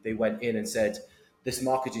meeting, they went in and said, this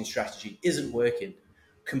marketing strategy isn't working,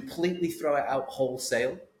 completely throw it out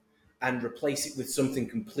wholesale and replace it with something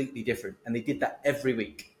completely different. And they did that every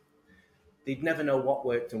week. They'd never know what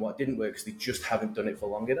worked and what didn't work because they just haven't done it for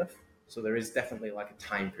long enough. So there is definitely like a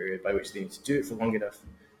time period by which they need to do it for long enough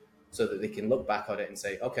so that they can look back on it and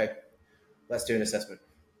say, okay, let's do an assessment.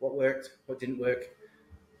 What worked? What didn't work?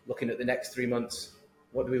 Looking at the next 3 months,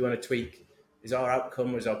 what do we want to tweak? Is our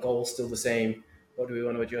outcome, is our goal still the same? What do we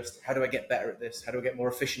want to adjust? How do I get better at this? How do I get more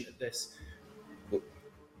efficient at this? But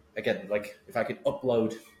again, like if I could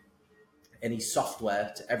upload any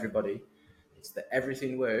software to everybody, it's that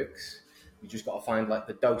everything works. You just got to find like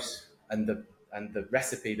the dose and the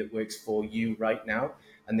recipe that works for you right now.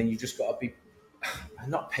 And then you just got to be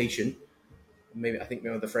not patient. I think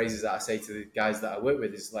one of the phrases that I say to the guys that I work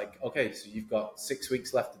with is like, okay, so you've got 6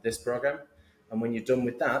 weeks left of this program. And when you're done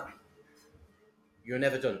with that, you're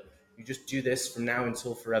never done. You just do this from now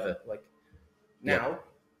until forever. Like now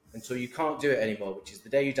until you can't do it anymore, which is the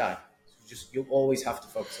day you die. So you'll always have to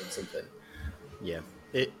focus on something. Yeah.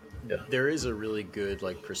 There is a really good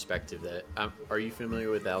like perspective that are you familiar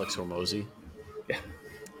with Alex Hormozy? Yeah.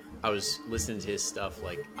 I was listening to his stuff,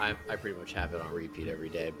 like I pretty much have it on repeat every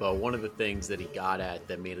day. But one of the things that he got at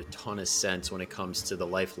that made a ton of sense when it comes to the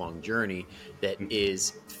lifelong journey that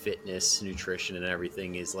is fitness, nutrition, and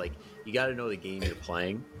everything is like you got to know the game you're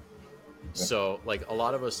playing. So like a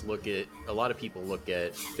lot of people look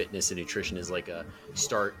at fitness and nutrition as like a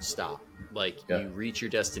start stop. Like you reach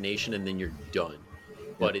your destination and then you're done.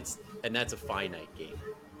 But that's a finite game,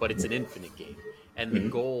 but it's an infinite game. And the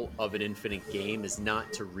goal of an infinite game is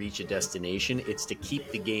not to reach a destination, it's to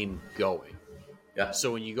keep the game going. Yeah.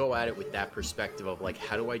 So when you go at it with that perspective of like,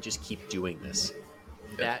 how do I just keep doing this?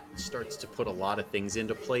 That starts to put a lot of things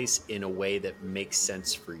into place in a way that makes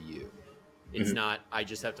sense for you. It's not, I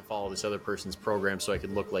just have to follow this other person's program so I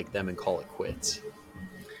can look like them and call it quits.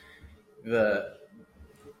 There's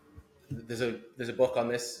a book on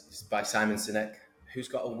this. It's by Simon Sinek, who's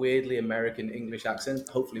got a weirdly American English accent.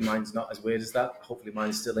 Hopefully mine's not as weird as that. Hopefully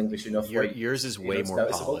mine's still English enough. Yours is way more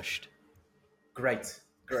polished. Great.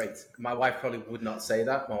 My wife probably would not say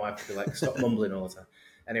that. My wife would be like, stop mumbling all the time.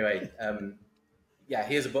 Anyway,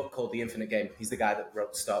 he has a book called The Infinite Game. He's the guy that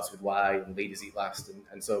wrote Starts With Why and Leaders Eat Last.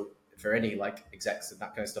 And so for any like execs and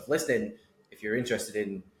that kind of stuff listening, if you're interested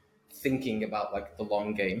in thinking about like the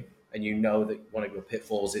long game and you know that one of your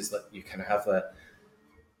pitfalls is that you kind of have a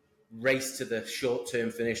race to the short-term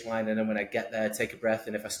finish line, and then when I get there, take a breath,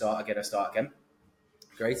 and if I start again, I start again.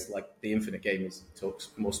 Great, like the Infinite Game talks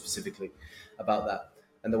more specifically about that.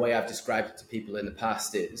 And the way I've described it to people in the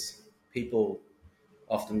past is people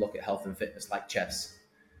often look at health and fitness like chess,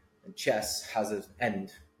 and chess has an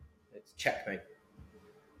end. It's checkmate.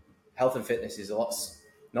 Health and fitness is a lot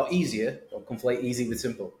not easier. Don't conflate easy with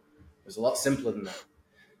simple. It's a lot simpler than that.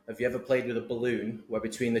 Have you ever played with a balloon where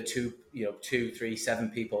between the two, 2, 3, 7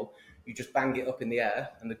 people, you just bang it up in the air,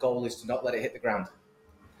 and the goal is to not let it hit the ground?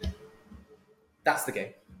 That's the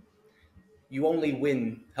game. You only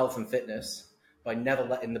win health and fitness by never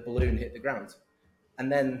letting the balloon hit the ground.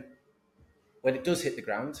 And then when it does hit the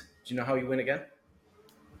ground, do you know how you win again?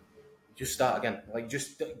 Just start again. Like,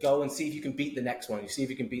 just go and see if you can beat the next one. You see if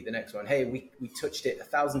you can beat the next one. Hey, we touched it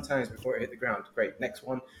 1,000 times before it hit the ground. Great. Next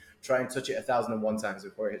one, try and touch it 1,001 times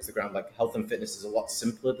before it hits the ground. Like, health and fitness is a lot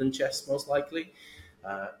simpler than chess, most likely.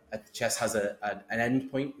 Chess has an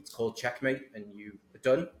end point. It's called checkmate, and you are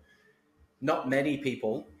done. Not many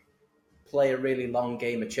people play a really long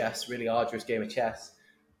game of chess, really arduous game of chess,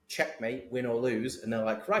 checkmate, win or lose, and they're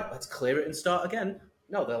like, right, let's clear it and start again.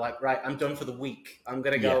 No, they're like, right, I'm done for the week. I'm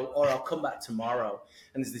going to go, or I'll come back tomorrow.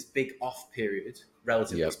 And there's this big off period,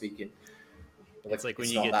 relatively speaking. Like, it's like when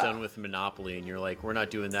you get done with Monopoly and you're like, we're not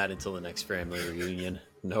doing that until the next family reunion.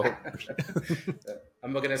 No.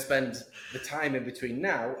 I'm not going to spend the time in between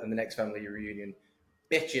now and the next family reunion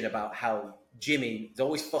bitching about how Jimmy is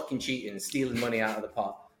always fucking cheating and stealing money out of the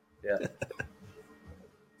pot. Yeah.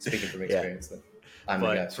 Speaking from experience, then. I'm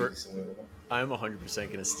 100%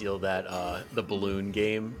 going to steal that the balloon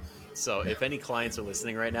game. So if any clients are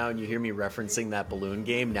listening right now and you hear me referencing that balloon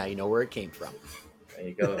game, now you know where it came from. There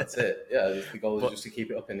you go. That's it. Yeah, the goal is just to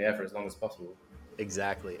keep it up in the air for as long as possible.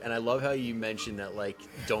 Exactly. And I love how you mentioned that, like,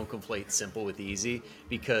 don't conflate simple with easy,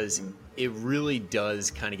 because it really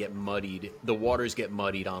does kind of get muddied. The waters get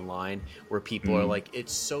muddied online where people are like,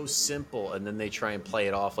 it's so simple. And then they try and play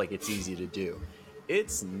it off like it's easy to do.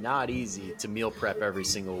 It's not easy to meal prep every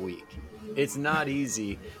single week. It's not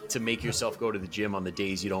easy to make yourself go to the gym on the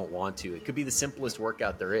days you don't want to. It could be the simplest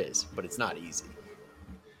workout there is, but it's not easy.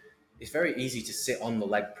 It's very easy to sit on the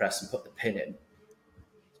leg press and put the pin in.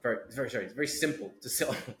 It's very simple to sit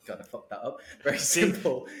on. God, I fucked that up. Very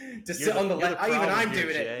simple to sit on the leg. Even I'm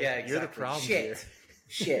doing it. Yeah, exactly. You're the problem.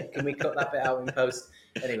 Shit. Can we cut that bit out in post?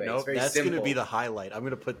 Anyway, nope, it's very that's simple. Going to be the highlight. I'm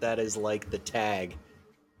going to put that as like the tag.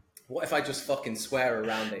 What if I just fucking swear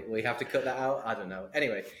around it? Will you have to cut that out? I don't know.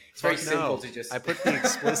 Anyway, it's very simple to just... I put the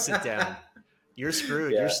explicit down. You're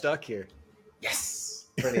screwed. Yeah. You're stuck here. Yes.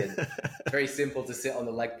 Brilliant. It's very simple to sit on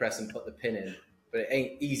the leg press and put the pin in, but it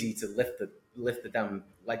ain't easy to lift the damn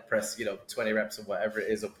leg press, 20 reps or whatever it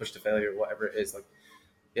is, or push to failure or whatever it is. Like,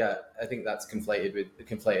 yeah, I think that's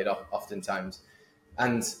conflated oftentimes.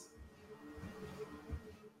 And,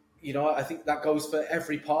 I think that goes for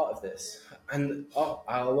every part of this. And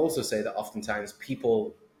I'll also say that oftentimes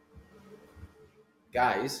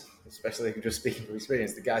guys, especially if you're just speaking from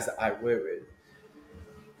experience, the guys that I work with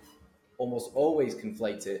almost always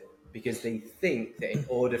conflate it because they think that in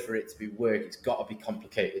order for it to be work, it's got to be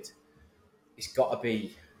complicated. It's got to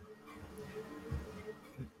be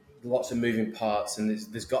lots of moving parts, and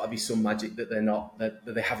there's got to be some magic that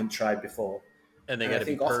that they haven't tried before. And they got to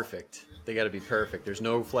be perfect. They got to be perfect. There's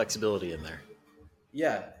no flexibility in there.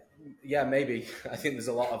 Yeah, maybe. I think there's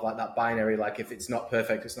a lot of like that binary, like if it's not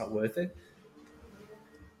perfect, it's not worth it.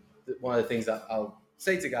 One of the things that I'll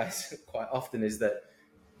say to guys quite often is that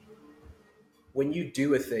when you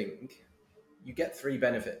do a thing, you get 3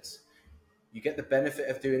 benefits. You get the benefit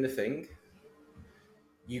of doing the thing.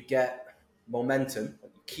 You get momentum. You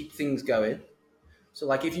keep things going. So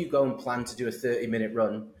like if you go and plan to do a 30-minute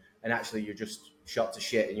run and actually you're just shot to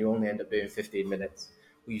shit and you only end up doing 15 minutes,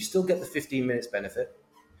 well, you still get the 15 minutes benefit.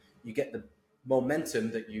 You get the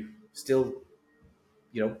momentum that you still,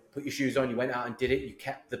 put your shoes on, you went out and did it, you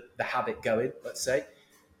kept the habit going, let's say.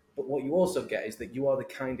 But what you also get is that you are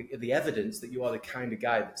the evidence that you are the kind of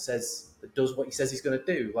guy that does what he says he's going to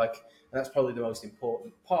do. Like, and that's probably the most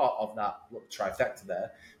important part of that little trifecta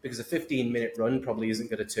there, because a 15-minute run probably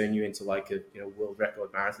isn't going to turn you into like a world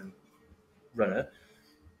record marathon runner.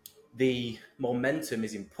 The momentum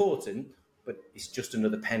is important, but it's just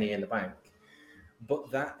another penny in the bank.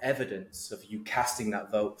 But that evidence of you casting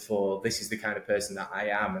that vote for this is the kind of person that I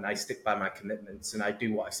am and I stick by my commitments and I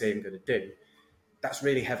do what I say I'm going to do, that's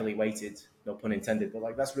really heavily weighted, no pun intended, but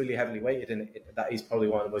like that's really heavily weighted, and that is probably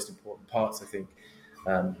one of the most important parts, I think,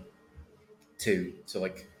 to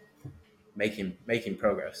like making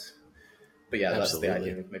progress. But yeah, absolutely. That's the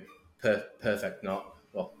idea of maybe perfect, not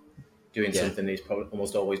doing something is probably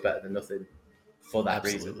almost always better than nothing for that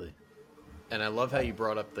reason. And I love how you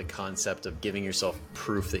brought up the concept of giving yourself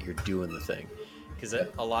proof that you're doing the thing. Because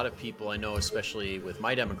a lot of people I know, especially with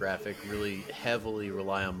my demographic, really heavily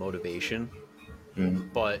rely on motivation.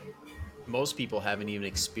 But most people haven't even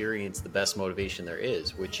experienced the best motivation there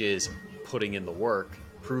is, which is putting in the work,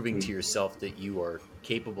 proving to yourself that you are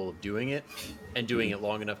capable of doing it and doing it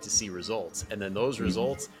long enough to see results. And then those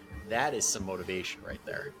results, that is some motivation right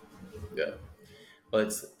there. Yeah.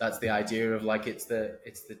 But that's the idea of like it's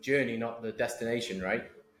the journey, not the destination, right?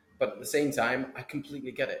 But at the same time, I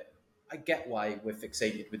completely get it. I get why we're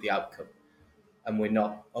fixated with the outcome and we're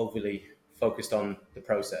not overly focused on the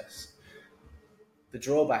process. The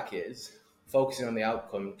drawback is focusing on the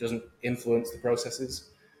outcome doesn't influence the processes,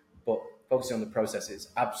 but focusing on the processes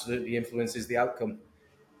absolutely influences the outcome.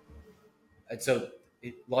 And so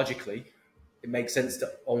logically, it makes sense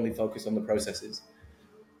to only focus on the processes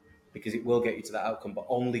because it will get you to that outcome. But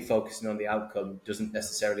only focusing on the outcome doesn't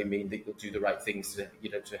necessarily mean that you'll do the right things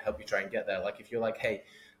to help you try and get there. Like if you're like, hey,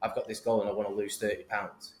 I've got this goal and I want to lose 30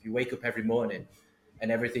 pounds. If you wake up every morning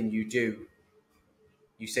and everything you do,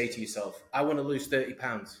 you say to yourself, I want to lose 30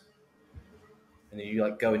 pounds. And then you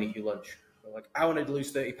like go and eat your lunch. Or like, I want to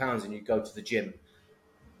lose 30 pounds, and you go to the gym.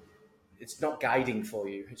 It's not guiding for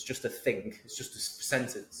you. It's just a thing. It's just a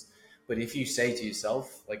sentence. But if you say to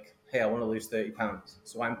yourself, like, hey, I want to lose 30 pounds.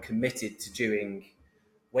 So I'm committed to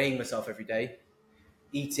weighing myself every day,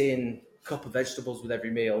 eating a cup of vegetables with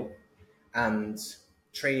every meal, and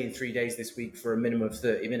training 3 days this week for a minimum of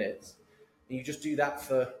 30 minutes. And you just do that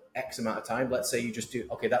for X amount of time. Let's say you just do,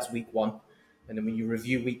 okay, that's week one. And then when you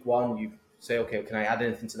review week one, you say, okay, can I add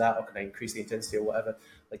anything to that? Or can I increase the intensity or whatever?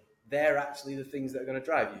 Like, they're actually the things that are going to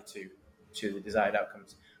drive you to the desired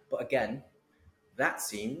outcomes. But again, that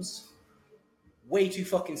seems way too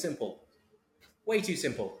fucking simple. Way too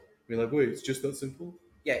simple. You're like, wait, it's just that simple?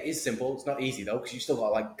 Yeah, it is simple. It's not easy though, because you still got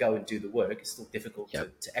to like go and do the work. It's still difficult to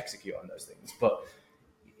execute on those things. But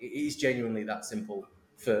it is genuinely that simple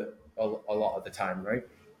for a lot of the time, right?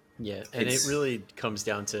 Yeah, and it really comes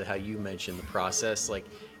down to how you mentioned the process. Like,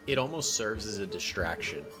 it almost serves as a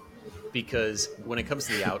distraction because when it comes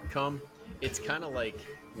to the outcome, it's kind of like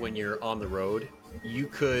when you're on the road, you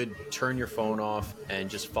could turn your phone off and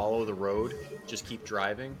just follow the road, just keep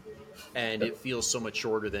driving, and it feels so much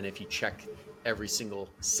shorter than if you check every single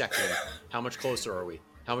second. How much closer are we?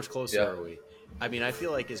 How much closer are we? I mean, I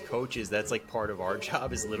feel like as coaches, that's like part of our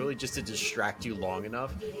job is literally just to distract you long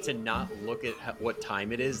enough to not look at what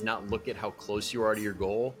time it is, not look at how close you are to your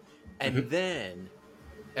goal. And then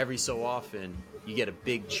every so often you get a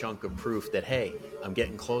big chunk of proof that, hey, I'm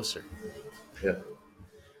getting closer. Yeah.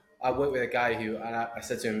 I worked with a guy who, and I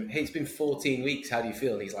said to him, hey, it's been 14 weeks. How do you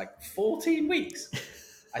feel? And he's like, 14 weeks?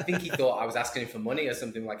 I think he thought I was asking him for money or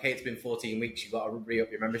something like, hey, it's been 14 weeks. You've got to re-up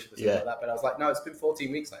your membership or something like that. But I was like, no, it's been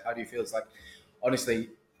 14 weeks. Like, how do you feel? It's like, honestly,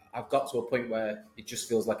 I've got to a point where it just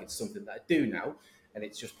feels like it's something that I do now. And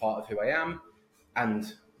it's just part of who I am.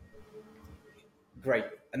 And great.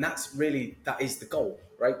 And that is the goal,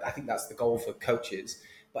 right? I think that's the goal for coaches.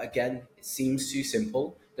 But again, it seems too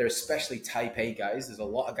simple. They're especially type A guys. There's a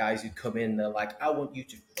lot of guys who come in, they're like, I want you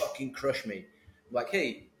to fucking crush me. I'm like,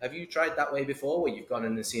 hey, have you tried that way before where you've gone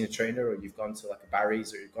in and seen a trainer or you've gone to like a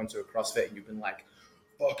Barry's or you've gone to a CrossFit and you've been like,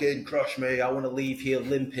 fucking crush me. I want to leave here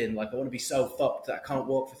limping. Like, I want to be so fucked that I can't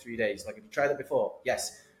walk for 3 days. Like, have you tried that before?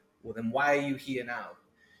 Yes. Well, then why are you here now?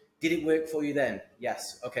 Did it work for you then?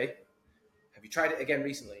 Yes. Okay. Have you tried it again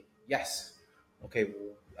recently? Yes. Okay.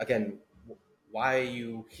 Well, again, why are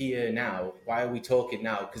you here now? Why are we talking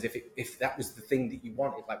now? Because if that was the thing that you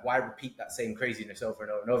wanted, like, why repeat that same craziness over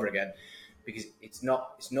and over and over again? Because it's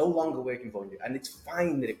no longer working for you. And it's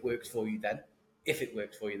fine that it works for you then, if it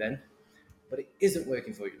works for you then, but it isn't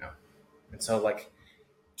working for you now. And so, like,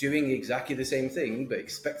 doing exactly the same thing, but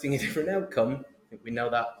expecting a different outcome, I think we know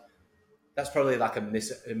that that's probably like a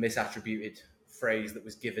misattributed phrase that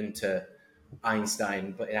was given to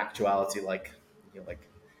Einstein, but in actuality, like, like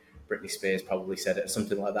Britney Spears probably said it or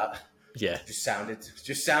something like that. Yeah. Just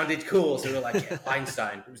sounded cool. So we were like, yeah,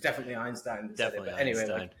 Einstein. It was definitely Einstein that definitely said it. But anyway,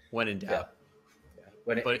 Einstein. like, when in doubt.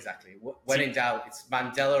 Exactly. When in doubt, it's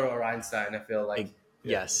Mandela or Einstein, I feel like.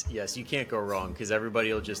 Yes, you can't go wrong because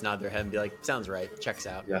everybody will just nod their head and be like, sounds right, checks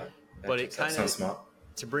out. Yeah. But it kind of sounds smart.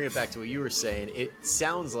 To bring it back to what you were saying, it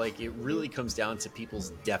sounds like it really comes down to people's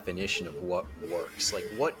definition of what works. Like,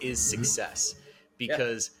 what is success?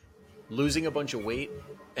 Because losing a bunch of weight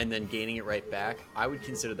and then gaining it right back, I would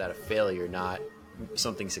consider that a failure, not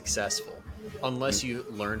something successful. Unless you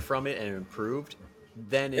learned from it and improved,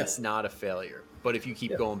 then it's not a failure. But if you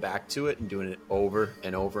keep going back to it and doing it over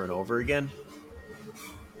and over and over again,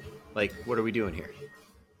 like, what are we doing here?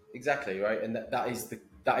 Exactly, right? And that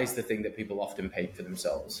is the thing that people often paint for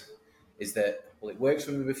themselves, is that, well, it works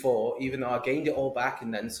for me before, even though I gained it all back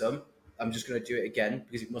and then some, I'm just going to do it again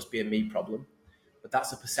because it must be a me problem. But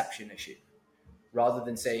that's a perception issue. Rather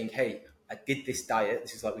than saying, hey, I did this diet.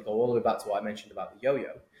 This is like we go all the way back to what I mentioned about the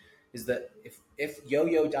yo-yo. Is that if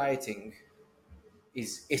yo-yo dieting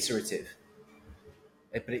is iterative,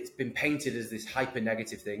 but it's been painted as this hyper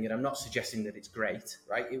negative thing, and I'm not suggesting that it's great,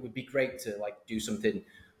 right? It would be great to like do something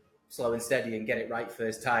slow and steady and get it right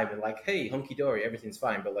first time, and like, hey, hunky dory, everything's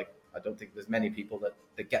fine. But like, I don't think there's many people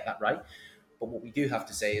that get that right. But what we do have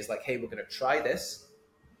to say is like, hey, we're going to try this.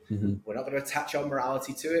 Mm-hmm. We're not going to attach our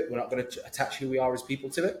morality to it. We're not going to attach who we are as people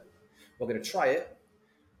to it. We're going to try it,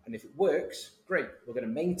 and if it works, great. We're going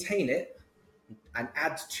to maintain it and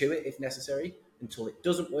add to it if necessary until it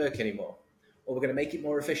doesn't work anymore, or we're going to make it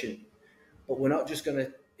more efficient. But we're not just going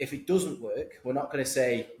to, if it doesn't work, we're not going to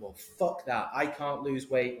say, well, fuck that. I can't lose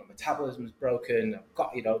weight. My metabolism's broken. I've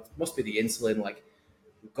got, it must be the insulin. Like,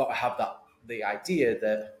 we've got to have the idea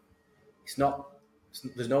that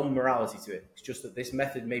there's no morality to it. It's just that this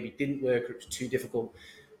method maybe didn't work or it's too difficult.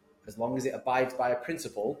 As long as it abides by a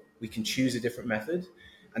principle, we can choose a different method,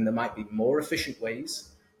 and there might be more efficient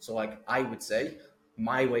ways. So like I would say,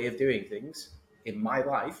 my way of doing things in my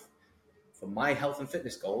life for my health and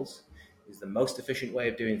fitness goals is the most efficient way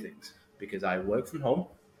of doing things, because I work from home.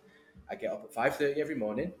 I get up at 5:30 every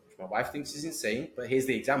morning, which my wife thinks is insane, but here's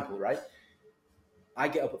the example, right? I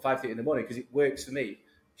get up at 5:30 in the morning because it works for me.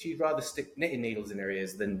 She'd rather stick knitting needles in her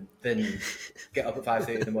ears than get up at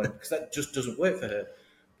 5:30 in the morning, because that just doesn't work for her.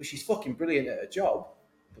 But she's fucking brilliant at her job.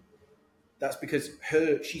 That's because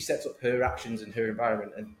she sets up her actions and her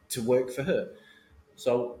environment and to work for her.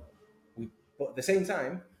 So, but at the same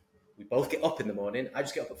time, we both get up in the morning. I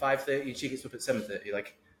just get up at 5:30 and she gets up at 7:30.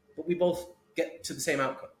 Like, but we both get to the same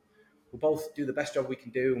outcome. We both do the best job we can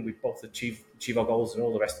do, and we both achieve our goals and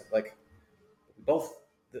all the rest of it. Like, we both.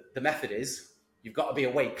 The method is you've got to be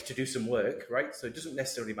awake to do some work, right? So it doesn't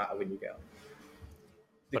necessarily matter when you get up.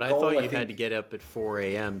 But I thought you had to get up at 4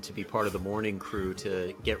 a.m. to be part of the morning crew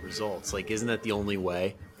to get results. Like, isn't that the only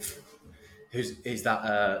way? Is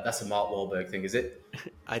that? That's a Mark Wahlberg thing, is it?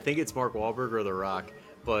 I think it's Mark Wahlberg or The Rock.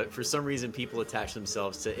 But for some reason, people attach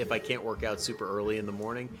themselves to, if I can't work out super early in the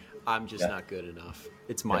morning, I'm just not good enough.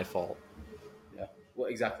 It's my fault. Yeah, well,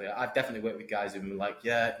 exactly. I've definitely worked with guys who've been like,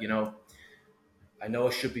 I know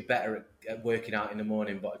I should be better at working out in the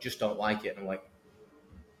morning, but I just don't like it. And I'm like,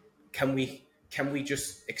 can we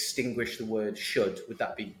just extinguish the word should? Would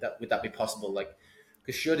that be possible? Like,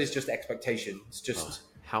 because should is just expectation. It's just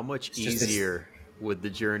how much easier would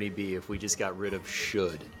the journey be if we just got rid of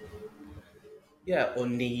should? Yeah, or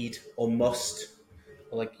need, or must,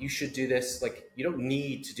 or like you should do this. Like, you don't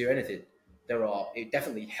need to do anything. It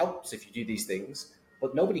definitely helps if you do these things,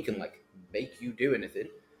 but nobody can like make you do anything.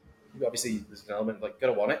 Obviously, there's an element of like,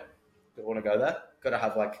 gotta want it, gotta want to go there, gotta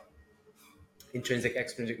have like intrinsic,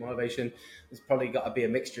 extrinsic motivation. There's probably got to be a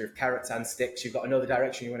mixture of carrots and sticks. You've got to know the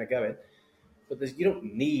direction you want to go in, but you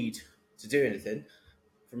don't need to do anything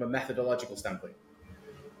from a methodological standpoint.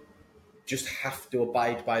 Just have to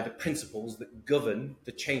abide by the principles that govern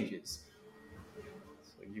the changes.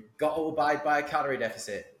 So you've got to abide by a calorie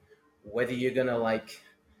deficit, whether you're gonna like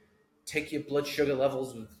take your blood sugar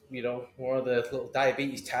levels with one of the little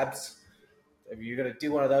diabetes tabs. If you're gonna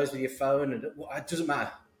do one of those with your phone, and it doesn't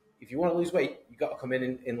matter. If you want to lose weight, you've got to come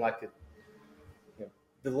in like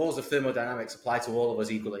the laws of thermodynamics apply to all of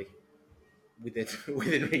us equally within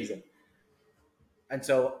reason. And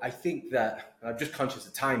so I think that, and I'm just conscious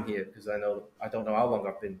of time here because I don't know how long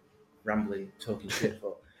I've been rambling, talking shit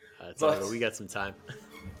for. But we got some time.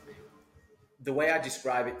 The way I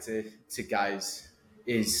describe it to guys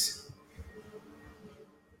is,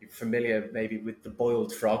 you're familiar maybe with the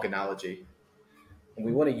boiled frog analogy. And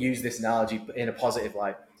we want to use this analogy in a positive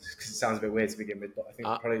light because it sounds a bit weird to begin with. But I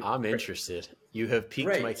think I'm interested. You have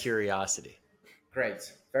piqued my curiosity.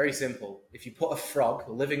 Great. Very simple. If you put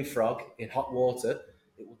a living frog, in hot water,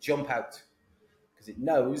 it will jump out because it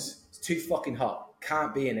knows it's too fucking hot.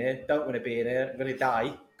 Can't be in here. Don't want to be in here. I'm going to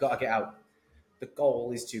die. Got to get out. The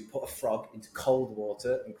goal is to put a frog into cold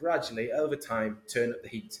water and gradually, over time, turn up the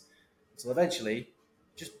heat until eventually it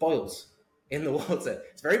just boils in the water.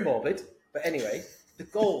 It's very morbid, but anyway, the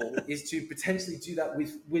goal is to potentially do that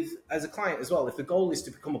with as a client as well. If the goal is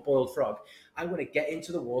to become a boiled frog, I want to get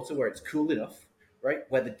into the water where it's cool enough, right,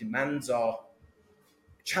 where the demands are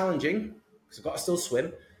challenging, because I've got to still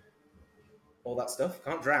swim, all that stuff,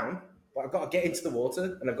 can't drown, but I've got to get into the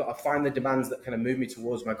water and I've got to find the demands that kind of move me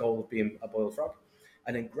towards my goal of being a boiled frog.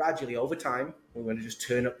 And then gradually over time, we're going to just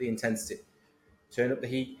turn up the intensity, turn up the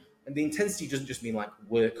heat. And the intensity doesn't just mean like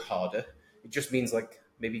work harder. It just means like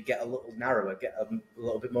maybe get a little narrower, get a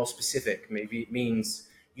little bit more specific. Maybe it means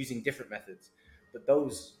using different methods. But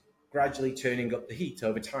those gradually turning up the heat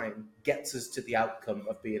over time gets us to the outcome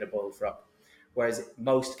of being a boiled frog. Whereas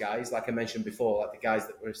most guys, like I mentioned before, like the guys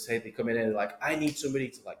that were say they come in and like, I need somebody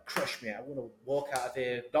to like crush me. I want to walk out of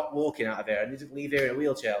here, not walking out of here. I need to leave here in a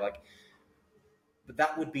wheelchair. Like, but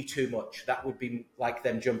that would be too much. That would be like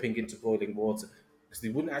them jumping into boiling water because they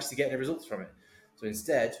wouldn't actually get any results from it. So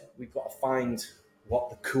instead, we've got to find what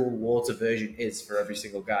the cool water version is for every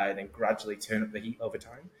single guy and then gradually turn up the heat over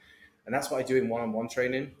time. And that's what I do in one-on-one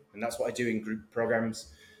training. And that's what I do in group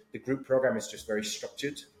programs. The group program is just very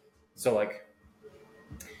structured. So like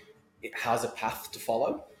it has a path to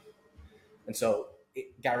follow. And so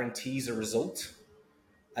it guarantees a result.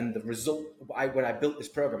 And the result, when I built this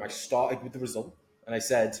program, I started with the result. And I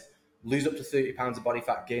said, lose up to 30 pounds of body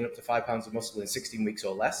fat, gain up to 5 pounds of muscle in 16 weeks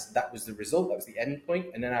or less. That was the result. That was the end point.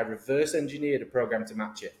 And then I reverse engineered a program to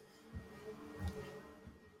match it.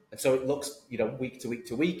 And so it looks, week to week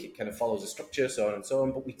to week. It kind of follows a structure, so on and so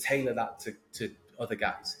on. But we tailor that to other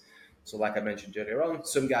guys. So like I mentioned earlier on,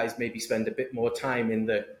 some guys maybe spend a bit more time in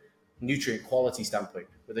the nutrient quality standpoint,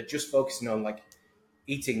 where they're just focusing on like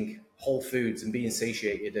eating whole foods and being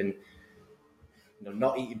satiated and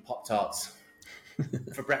not eating Pop-Tarts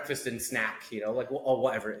for breakfast and snack, like or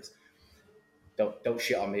whatever it is. Don't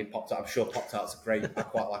shit on me, Pop-Tart. I'm sure Pop-Tarts are great. I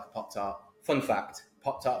quite like a Pop-Tart. Fun fact,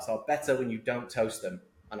 Pop-Tarts are better when you don't toast them,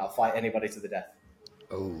 and I'll fight anybody to the death.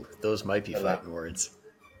 Oh, those might be fighting words.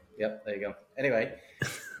 Yep, there you go. Anyway,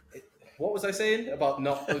 what was I saying about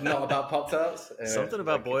not about Pop-Tarts? Something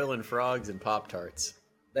about boiling frogs and Pop-Tarts.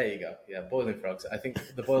 There you go. Yeah, boiling frogs. I think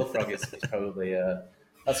the boiled frog is probably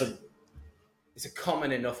it's a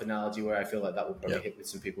common enough analogy where I feel like that will probably hit with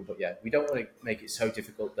some people. But yeah, we don't want to make it so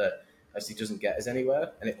difficult that actually doesn't get us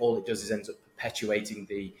anywhere, and all it does is ends up perpetuating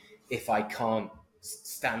the if I can't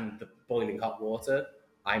stand the boiling hot water,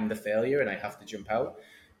 I'm the failure and I have to jump out.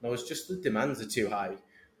 No, it's just the demands are too high.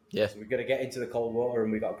 Yeah. So we've got to get into the cold water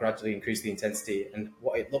and we've got to gradually increase the intensity. And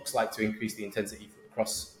what it looks like to increase the intensity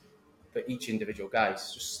across for each individual guy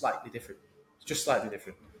is just slightly different. It's just slightly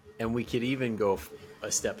different. And we could even go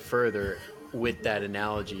a step further with that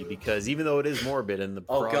analogy, because even though it is morbid and the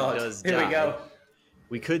frog does die, here we go.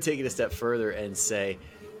 We could take it a step further and say,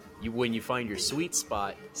 when you find your sweet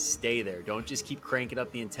spot, stay there. Don't just keep cranking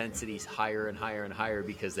up the intensities higher and higher and higher,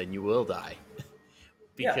 because then you will die.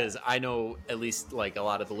 Because I know at least like a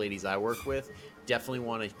lot of the ladies I work with definitely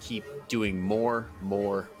want to keep doing more,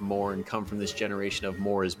 and come from this generation of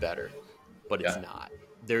more is better. But it's not.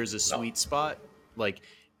 There's a sweet spot. Like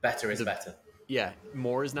better is better. Yeah,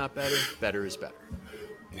 more is not better. Better is better.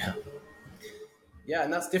 Yeah. Yeah,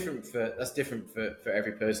 and that's different for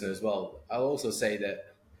every person as well. I'll also say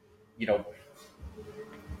that we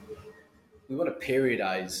want to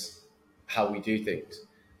periodize how we do things.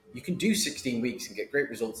 You can do 16 weeks and get great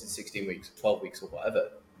results in 16 weeks, 12 weeks, or whatever.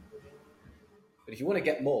 But if you want to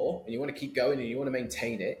get more and you want to keep going and you want to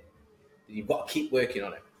maintain it, then you've got to keep working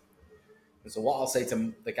on it. And so what I'll say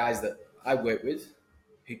to the guys that I work with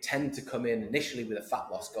who tend to come in initially with a fat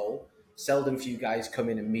loss goal, seldom few guys come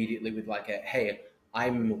in immediately with like hey,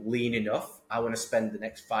 I'm lean enough. I want to spend the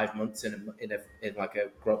next 5 months in like a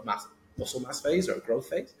muscle mass phase or a growth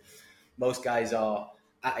phase. Most guys are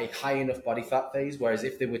at a high enough body fat phase, whereas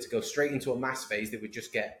if they were to go straight into a mass phase, they would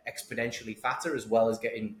just get exponentially fatter as well as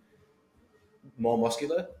getting more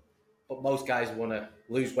muscular. But most guys want to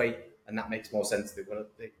lose weight, and that makes more sense.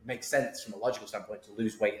 It makes sense from a logical standpoint to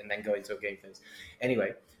lose weight and then go into a gain phase.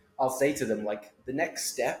 Anyway, I'll say to them, like, the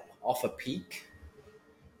next step off a peak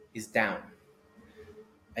is down.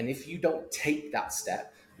 And if you don't take that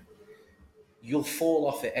step, you'll fall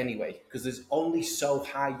off it anyway, because there's only so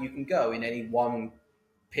high you can go in any one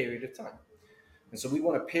period of time. And so we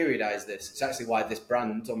want to periodize this. It's actually why this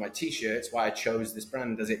brand on my t-shirts, why I chose this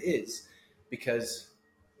brand as it is, because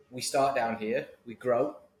we start down here, we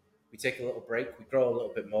grow, we take a little break, we grow a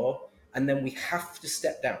little bit more, and then we have to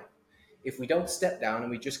step down. If we don't step down and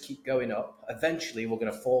we just keep going up, eventually we're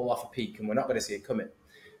going to fall off a peak and we're not going to see it coming.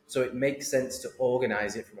 So it makes sense to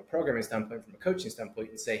organize it from a programming standpoint, from a coaching standpoint,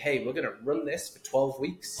 and say, hey, we're going to run this for 12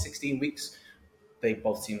 weeks, 16 weeks. They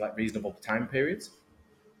both seem like reasonable time periods.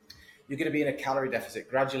 You're going to be in a calorie deficit,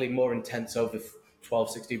 gradually more intense over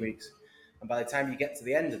 12, 16 weeks. And by the time you get to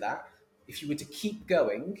the end of that, if you were to keep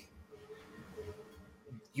going,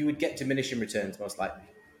 you would get diminishing returns most likely.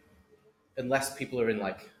 Unless people are in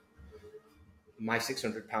like my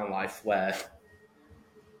 600-pound life where,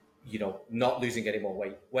 not losing any more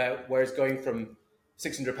weight. Whereas going from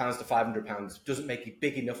 600 pounds to 500 pounds doesn't make a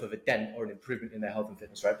big enough of a dent or an improvement in their health and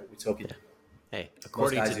fitness, right? But we're talking... Hey,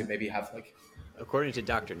 according to... who maybe have like... According to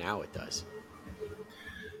Dr. Now, it does.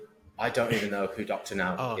 I don't even know who Dr.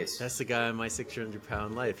 Now is. That's the guy in my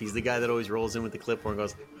 600-pound life. He's the guy that always rolls in with the clipboard and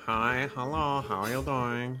goes, hi, hello, how are you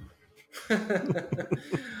doing?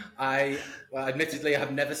 Admittedly,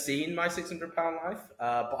 have never seen My 600 Pound Life,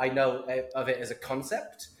 but I know of it as a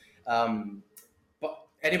concept. But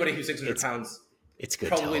anybody who's 600 It's pounds, it's good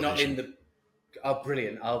probably not in television. the. Oh,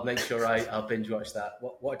 brilliant! I'll make sure I'll binge watch that.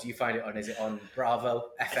 What do you find it on? Is it on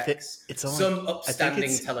Bravo, I think FX, it's on like some I think upstanding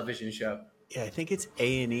it's television show? yeah, I think it's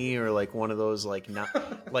A&E or like one of those like not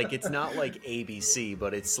like it's not like ABC,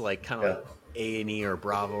 but it's like kind of Yeah, like A&E or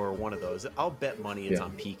Bravo or one of those. I'll bet money it's yeah,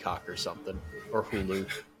 on Peacock or something or Hulu.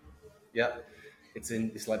 yeah.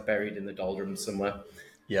 It's like buried in the doldrums somewhere.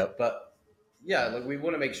 Yep. But yeah, like we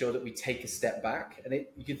want to make sure that we take a step back, and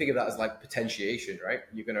you can think of that as like potentiation, right?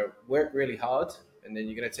 You're going to work really hard, and then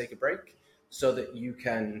you're going to take a break so that you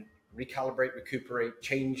can recalibrate, recuperate,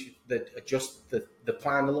 adjust the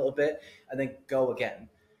plan a little bit, and then go again.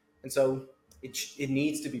 And so it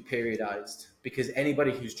needs to be periodized, because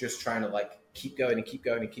anybody who's just trying to like keep going and keep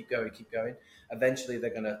going and keep going and keep going, eventually they're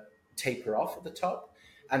going to taper off at the top,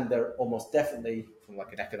 and they're almost definitely, from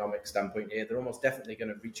like an economic standpoint here, they're almost definitely going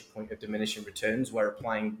to reach a point of diminishing returns where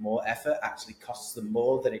applying more effort actually costs them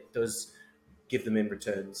more than it does give them in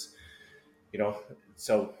returns.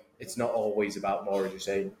 So it's not always about more, as you're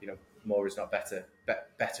saying. More is not better.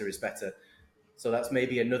 Better is better. So that's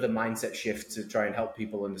maybe another mindset shift to try and help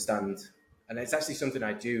people understand. And it's actually something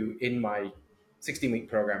I do in my 16-week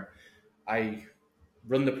program. I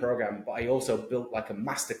run the program, but I also built like a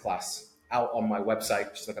masterclass out on my website,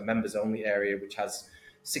 which is like a members only area, which has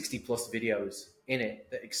 60 plus videos in it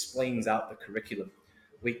that explains out the curriculum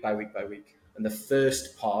week by week by week. And the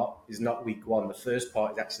first part is not week one. The first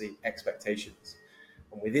part is actually expectations.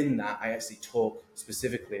 And within that, I actually talk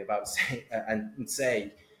specifically about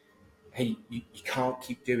say, hey, you can't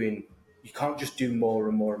keep doing, you can't just do more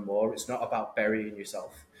and more and more. It's not about burying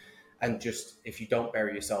yourself. And just, if you don't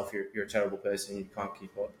bury yourself, you're a terrible person and you can't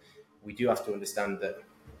keep up. We do have to understand that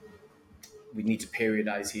we need to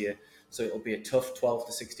periodize here. So it'll be a tough 12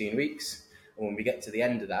 to 16 weeks. And when we get to the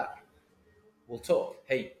end of that, we'll talk.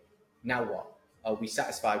 Hey, now what? Are we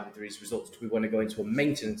satisfied with these results? Do we want to go into a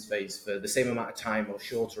maintenance phase for the same amount of time, or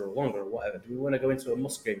shorter or longer, or whatever? Do we want to go into a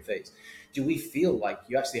must gain phase? Do we feel like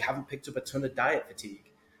you actually haven't picked up a ton of diet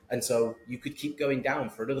fatigue, and so you could keep going down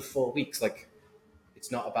for another 4 weeks? Like,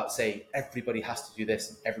 it's not about saying everybody has to do this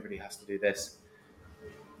and everybody has to do this.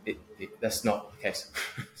 That's not the case.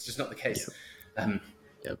 It's just not the case. Yep.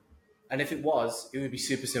 Yep. And if it was, it would be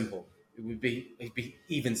super simple. It'd be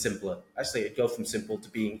even simpler. Actually, it'd go from simple to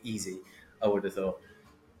being easy, I would have thought.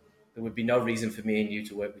 There would be no reason for me and you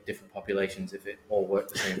to work with different populations if it all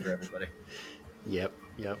worked the same for everybody. Yep.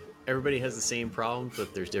 Yep. Everybody has the same problems,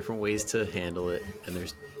 but there's different ways to handle it,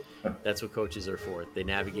 and that's what coaches are for. They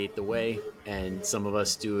navigate the way, and some of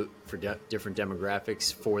us do it for different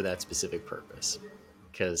demographics for that specific purpose,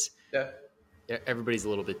 because Yeah. everybody's a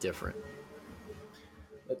little bit different.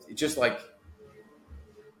 It's just like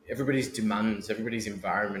everybody's demands, everybody's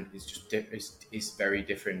environment is just is very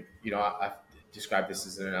different. I've described this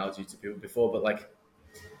as an analogy to people before, but like,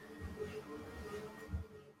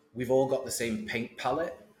 we've all got the same paint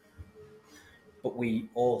palette, but we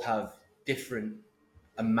all have different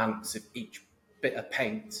amounts of each bit of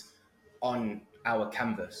paint on our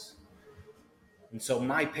canvas. And so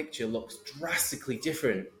my picture looks drastically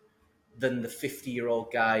different than the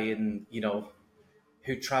 50-year-old guy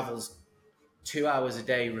who travels 2 hours a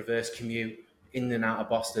day reverse commute in and out of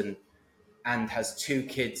Boston, and has 2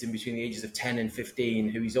 kids in between the ages of 10 and 15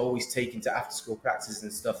 who he's always taking to after school practices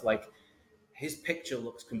and stuff. Like, his picture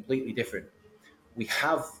looks completely different. We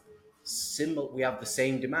have we have the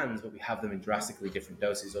same demands, but we have them in drastically different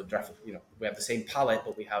doses, or we have the same palette,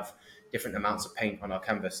 but we have different amounts of paint on our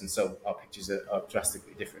canvas, and so our pictures are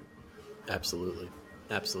drastically different. Absolutely.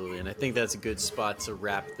 Absolutely. And I think that's a good spot to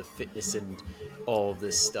wrap the fitness and all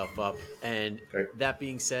this stuff up. And Great. that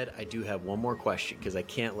being said, I do have one more question, because I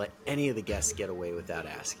can't let any of the guests get away without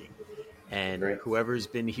asking. And Great. whoever's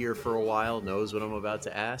been here for a while knows what I'm about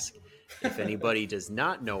to ask. If anybody does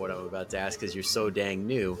not know what I'm about to ask because you're so dang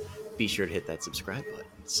new, be sure to hit that subscribe button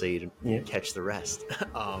so you don't catch the rest.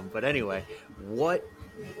 But anyway, what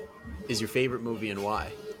is your favorite movie and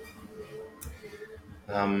why?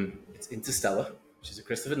 It's Interstellar, which is a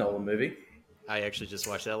Christopher Nolan movie. I actually just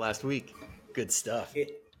watched that last week. Good stuff.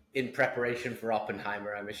 In preparation for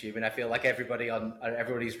Oppenheimer, I'm assuming. I feel like everybody on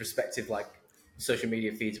everybody's respective like social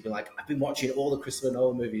media feeds have been like, I've been watching all the Christopher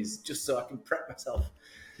Nolan movies just so I can prep myself.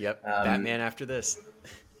 Yep. Batman after this.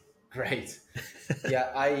 Great. Yeah,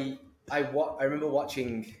 I remember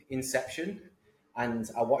watching Inception, and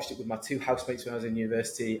I watched it with my 2 housemates when I was in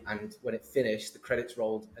university, and when it finished, the credits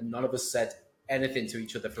rolled, and none of us said anything to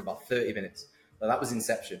each other for about 30 minutes. Well, that was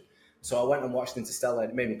Inception. So I went and watched Interstellar,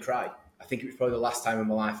 and it made me cry. I think it was probably the last time in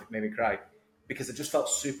my life it made me cry because I just felt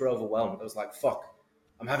super overwhelmed. I was like, fuck,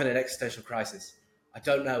 I'm having an existential crisis. I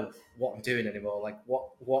don't know what I'm doing anymore. Like,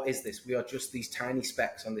 what is this? We are just these tiny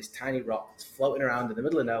specks on this tiny rock that's floating around in the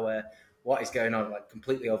middle of nowhere. What is going on? Like,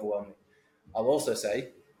 completely overwhelming. I'll also say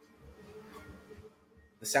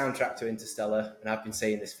the soundtrack to Interstellar, and I've been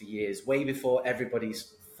saying this for years, way before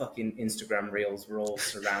everybody's fucking Instagram reels were all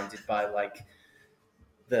surrounded by like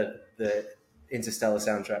the Interstellar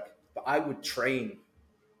soundtrack. But I would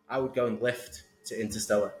go and lift to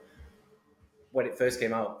Interstellar when it first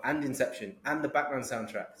came out, and Inception, and the Batman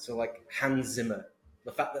soundtrack. So like Hans Zimmer,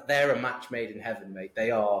 the fact that they're a match made in heaven, mate. They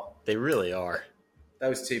are. They really are.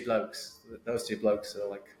 Those two blokes are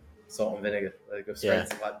like salt and vinegar. They go straight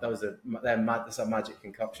to like that's a magic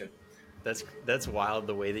concoction. That's wild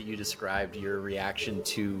the way that you described your reaction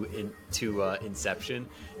to Inception,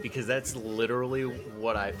 because that's literally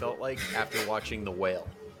what I felt like after watching The Whale.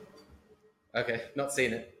 Okay, not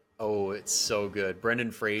seen it. Oh, it's so good.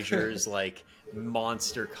 Brendan Fraser's like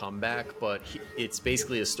monster comeback, but it's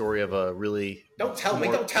basically a story of a really... Don't tell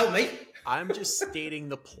me! I'm just stating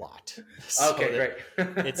the plot. Okay,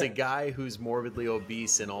 great. It's a guy who's morbidly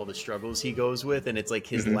obese and all the struggles he goes with, and it's like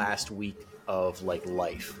his last week of like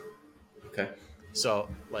life. Okay. So,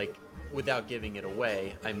 like, without giving it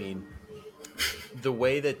away, I mean, the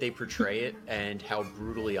way that they portray it and how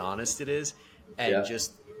brutally honest it is, and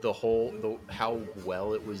just how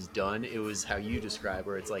well it was done, it was how you describe,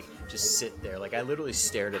 where it's like, just sit there. Like, I literally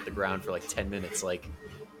stared at the ground for like 10 minutes, like,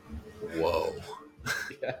 whoa.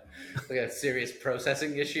 Yeah, like a serious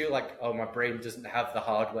processing issue. Like, oh, my brain doesn't have the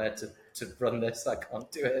hardware to run this. I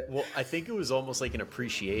can't do it. Well, I think it was almost like an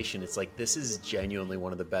appreciation. It's like, this is genuinely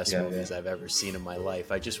one of the best movies I've ever seen in my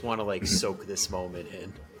life. I just want to like soak this moment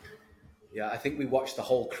in. Yeah, I think we watched the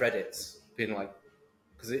whole credits, being like,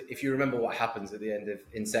 because if you remember what happens at the end of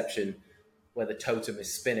Inception, where the totem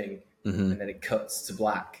is spinning and then it cuts to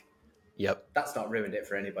black. Yep. That's not ruined it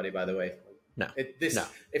for anybody, by the way. No.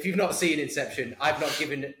 If you've not seen Inception, I've not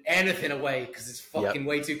given anything away because it's fucking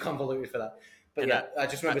way too convoluted for that. But and I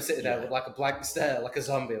just remember sitting there with like a blank stare, like a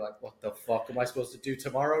zombie, like, what the fuck am I supposed to do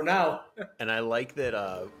tomorrow now? And I like that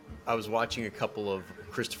I was watching a couple of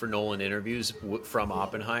Christopher Nolan interviews from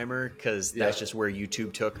Oppenheimer, because that's just where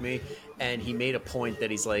YouTube took me. And he made a point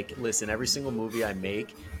that he's like, listen, every single movie I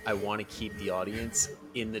make, I want to keep the audience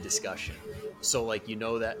in the discussion. So like, you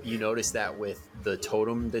notice that with the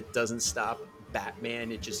totem that doesn't stop,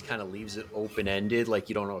 Batman, it just kind of leaves it open-ended. Like,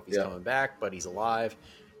 you don't know if he's coming back, but he's alive.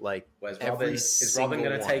 Like, where's Robin? Is Robin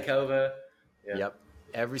going to take over? Yeah. Yep.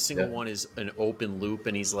 Every single one is an open loop,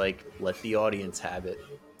 and he's like, let the audience have it.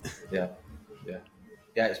 Yeah.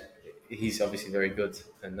 He's obviously very good,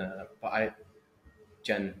 and but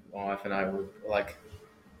Jen, my wife, and I were like,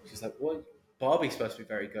 she's like, "What? Barbie's supposed to be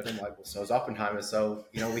very good." I'm like, "Well, so is Oppenheimer. So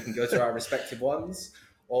we can go to our respective ones,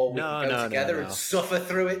 or we can go together and suffer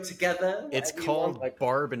through it together." It's called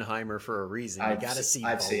Barbenheimer for a reason. You got to see.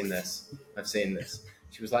 I've seen this.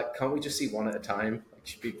 She was like, "Can't we just see one at a time?" Like,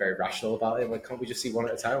 she'd be very rational about it. Like, "Can't we just see one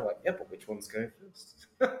at a time?" I'm like, "Yeah, but which one's going first?"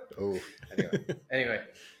 Oh. Anyway.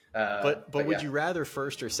 But would you rather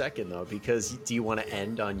first or second, though? Because do you want to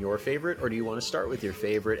end on your favorite, or do you want to start with your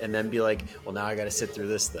favorite and then be like, well, now I got to sit through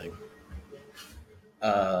this thing?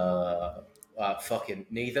 Fucking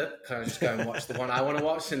neither. Can I just go and watch the one I want to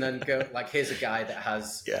watch, and then go like, here's a guy that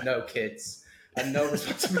has no kids and no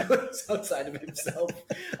responsibilities outside of himself.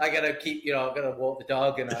 I gotta keep, I'm gonna walk the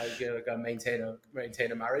dog, and I gotta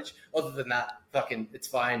maintain a marriage. Other than that, fucking, it's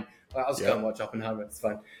fine. I'll just go and watch Oppenheimer. It's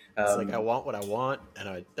fine. It's like, I want what I want,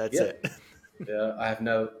 and that's it. Yeah, I have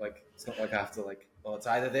no, like, it's not like I have to, like, well, it's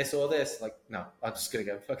either this or this. Like, no, I'm just gonna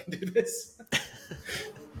go fucking do this.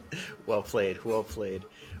 Well played.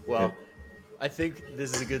 Well, I think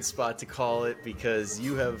this is a good spot to call it, because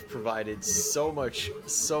you have provided so much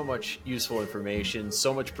useful information,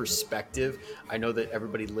 so much perspective. I know that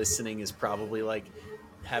everybody listening is probably like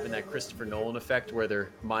having that Christopher Nolan effect where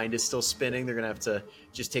their mind is still spinning. They're going to have to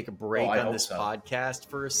just take a break on this podcast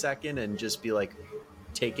for a second and just be like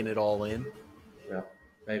taking it all in. Yeah,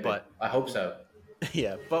 maybe. But I hope so.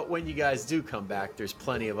 Yeah, but when you guys do come back, there's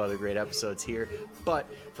plenty of other great episodes here. But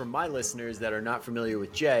for my listeners that are not familiar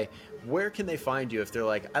with Jay, where can they find you if they're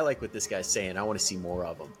like, I like what this guy's saying, I want to see more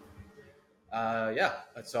of him?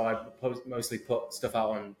 So I mostly put stuff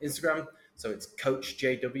out on Instagram. So it's Coach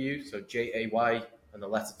JW, so JAY and the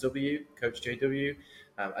letter W, Coach JW.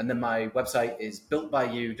 And then my website is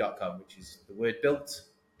builtbyu.com, which is the word built,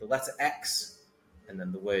 the letter X, and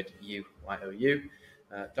then the word U,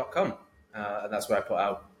 YOU.com. And that's where I put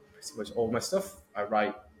out pretty much all my stuff. I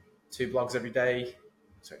write 2 blogs every day,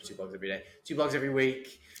 sorry, 2 blogs every day, 2 blogs every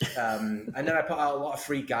week. And then I put out a lot of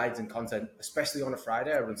free guides and content, especially on a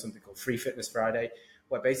Friday. I run something called Free Fitness Friday,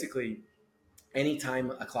 where basically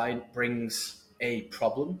anytime a client brings a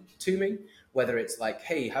problem to me, whether it's like,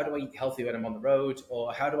 hey, how do I eat healthy when I'm on the road?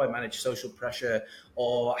 Or how do I manage social pressure?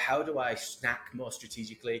 Or how do I snack more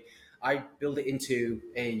strategically? I build it into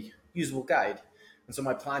a usable guide. And so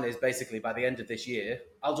my plan is basically by the end of this year,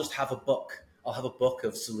 I'll just have a book. I'll have a book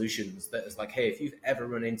of solutions that is like, hey, if you've ever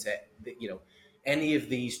run into, any of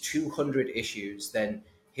these 200 issues, then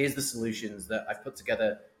here's the solutions that I've put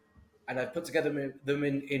together. And I've put together them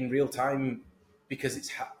in real time because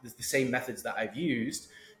it's the same methods that I've used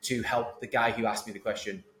to help the guy who asked me the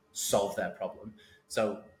question solve their problem.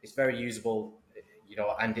 So it's very usable,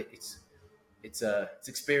 and it's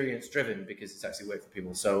experience driven because it's actually worked for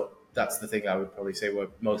people. So that's the thing I would probably say where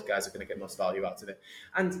most guys are going to get most value out of it.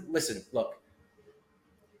 And listen, look,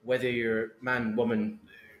 whether you're man, woman,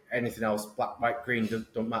 anything else, black, white, green,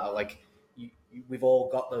 don't matter. Like we've all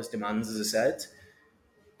got those demands, as I said,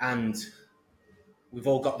 and we've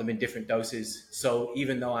all got them in different doses. So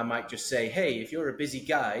even though I might just say, hey, if you're a busy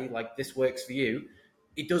guy, like this works for you,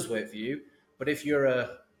 it does work for you. But if you're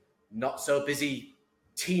a not so busy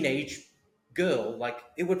teenage girl, like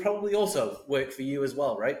it would probably also work for you as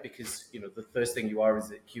well, right? Because, the first thing you are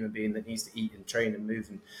is a human being that needs to eat and train and move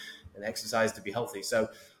and exercise to be healthy. So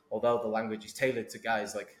although the language is tailored to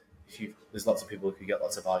guys, like there's lots of people who get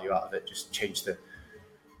lots of value out of it, just change the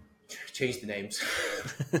names.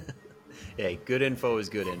 Hey, good info is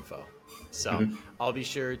good info. So I'll be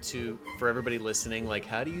sure to, for everybody listening, like,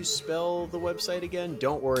 how do you spell the website again?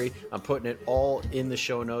 Don't worry. I'm putting it all in the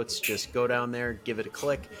show notes. Just go down there, give it a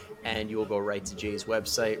click, and you will go right to Jay's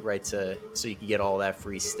website, so you can get all that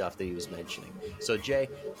free stuff that he was mentioning. So Jay,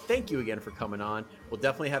 thank you again for coming on. We'll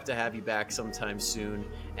definitely have to have you back sometime soon.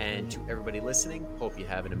 And to everybody listening, hope you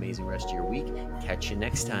have an amazing rest of your week. Catch you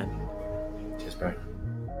next time. Cheers, bro.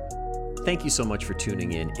 Thank you so much for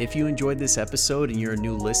tuning in. If you enjoyed this episode and you're a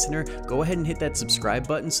new listener, go ahead and hit that subscribe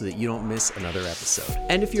button so that you don't miss another episode.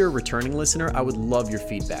 And if you're a returning listener, I would love your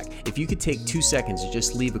feedback. If you could take 2 seconds to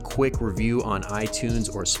just leave a quick review on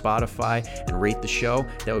iTunes or Spotify and rate the show,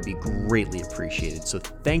 that would be greatly appreciated. So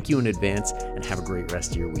thank you in advance and have a great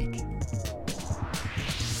rest of your week.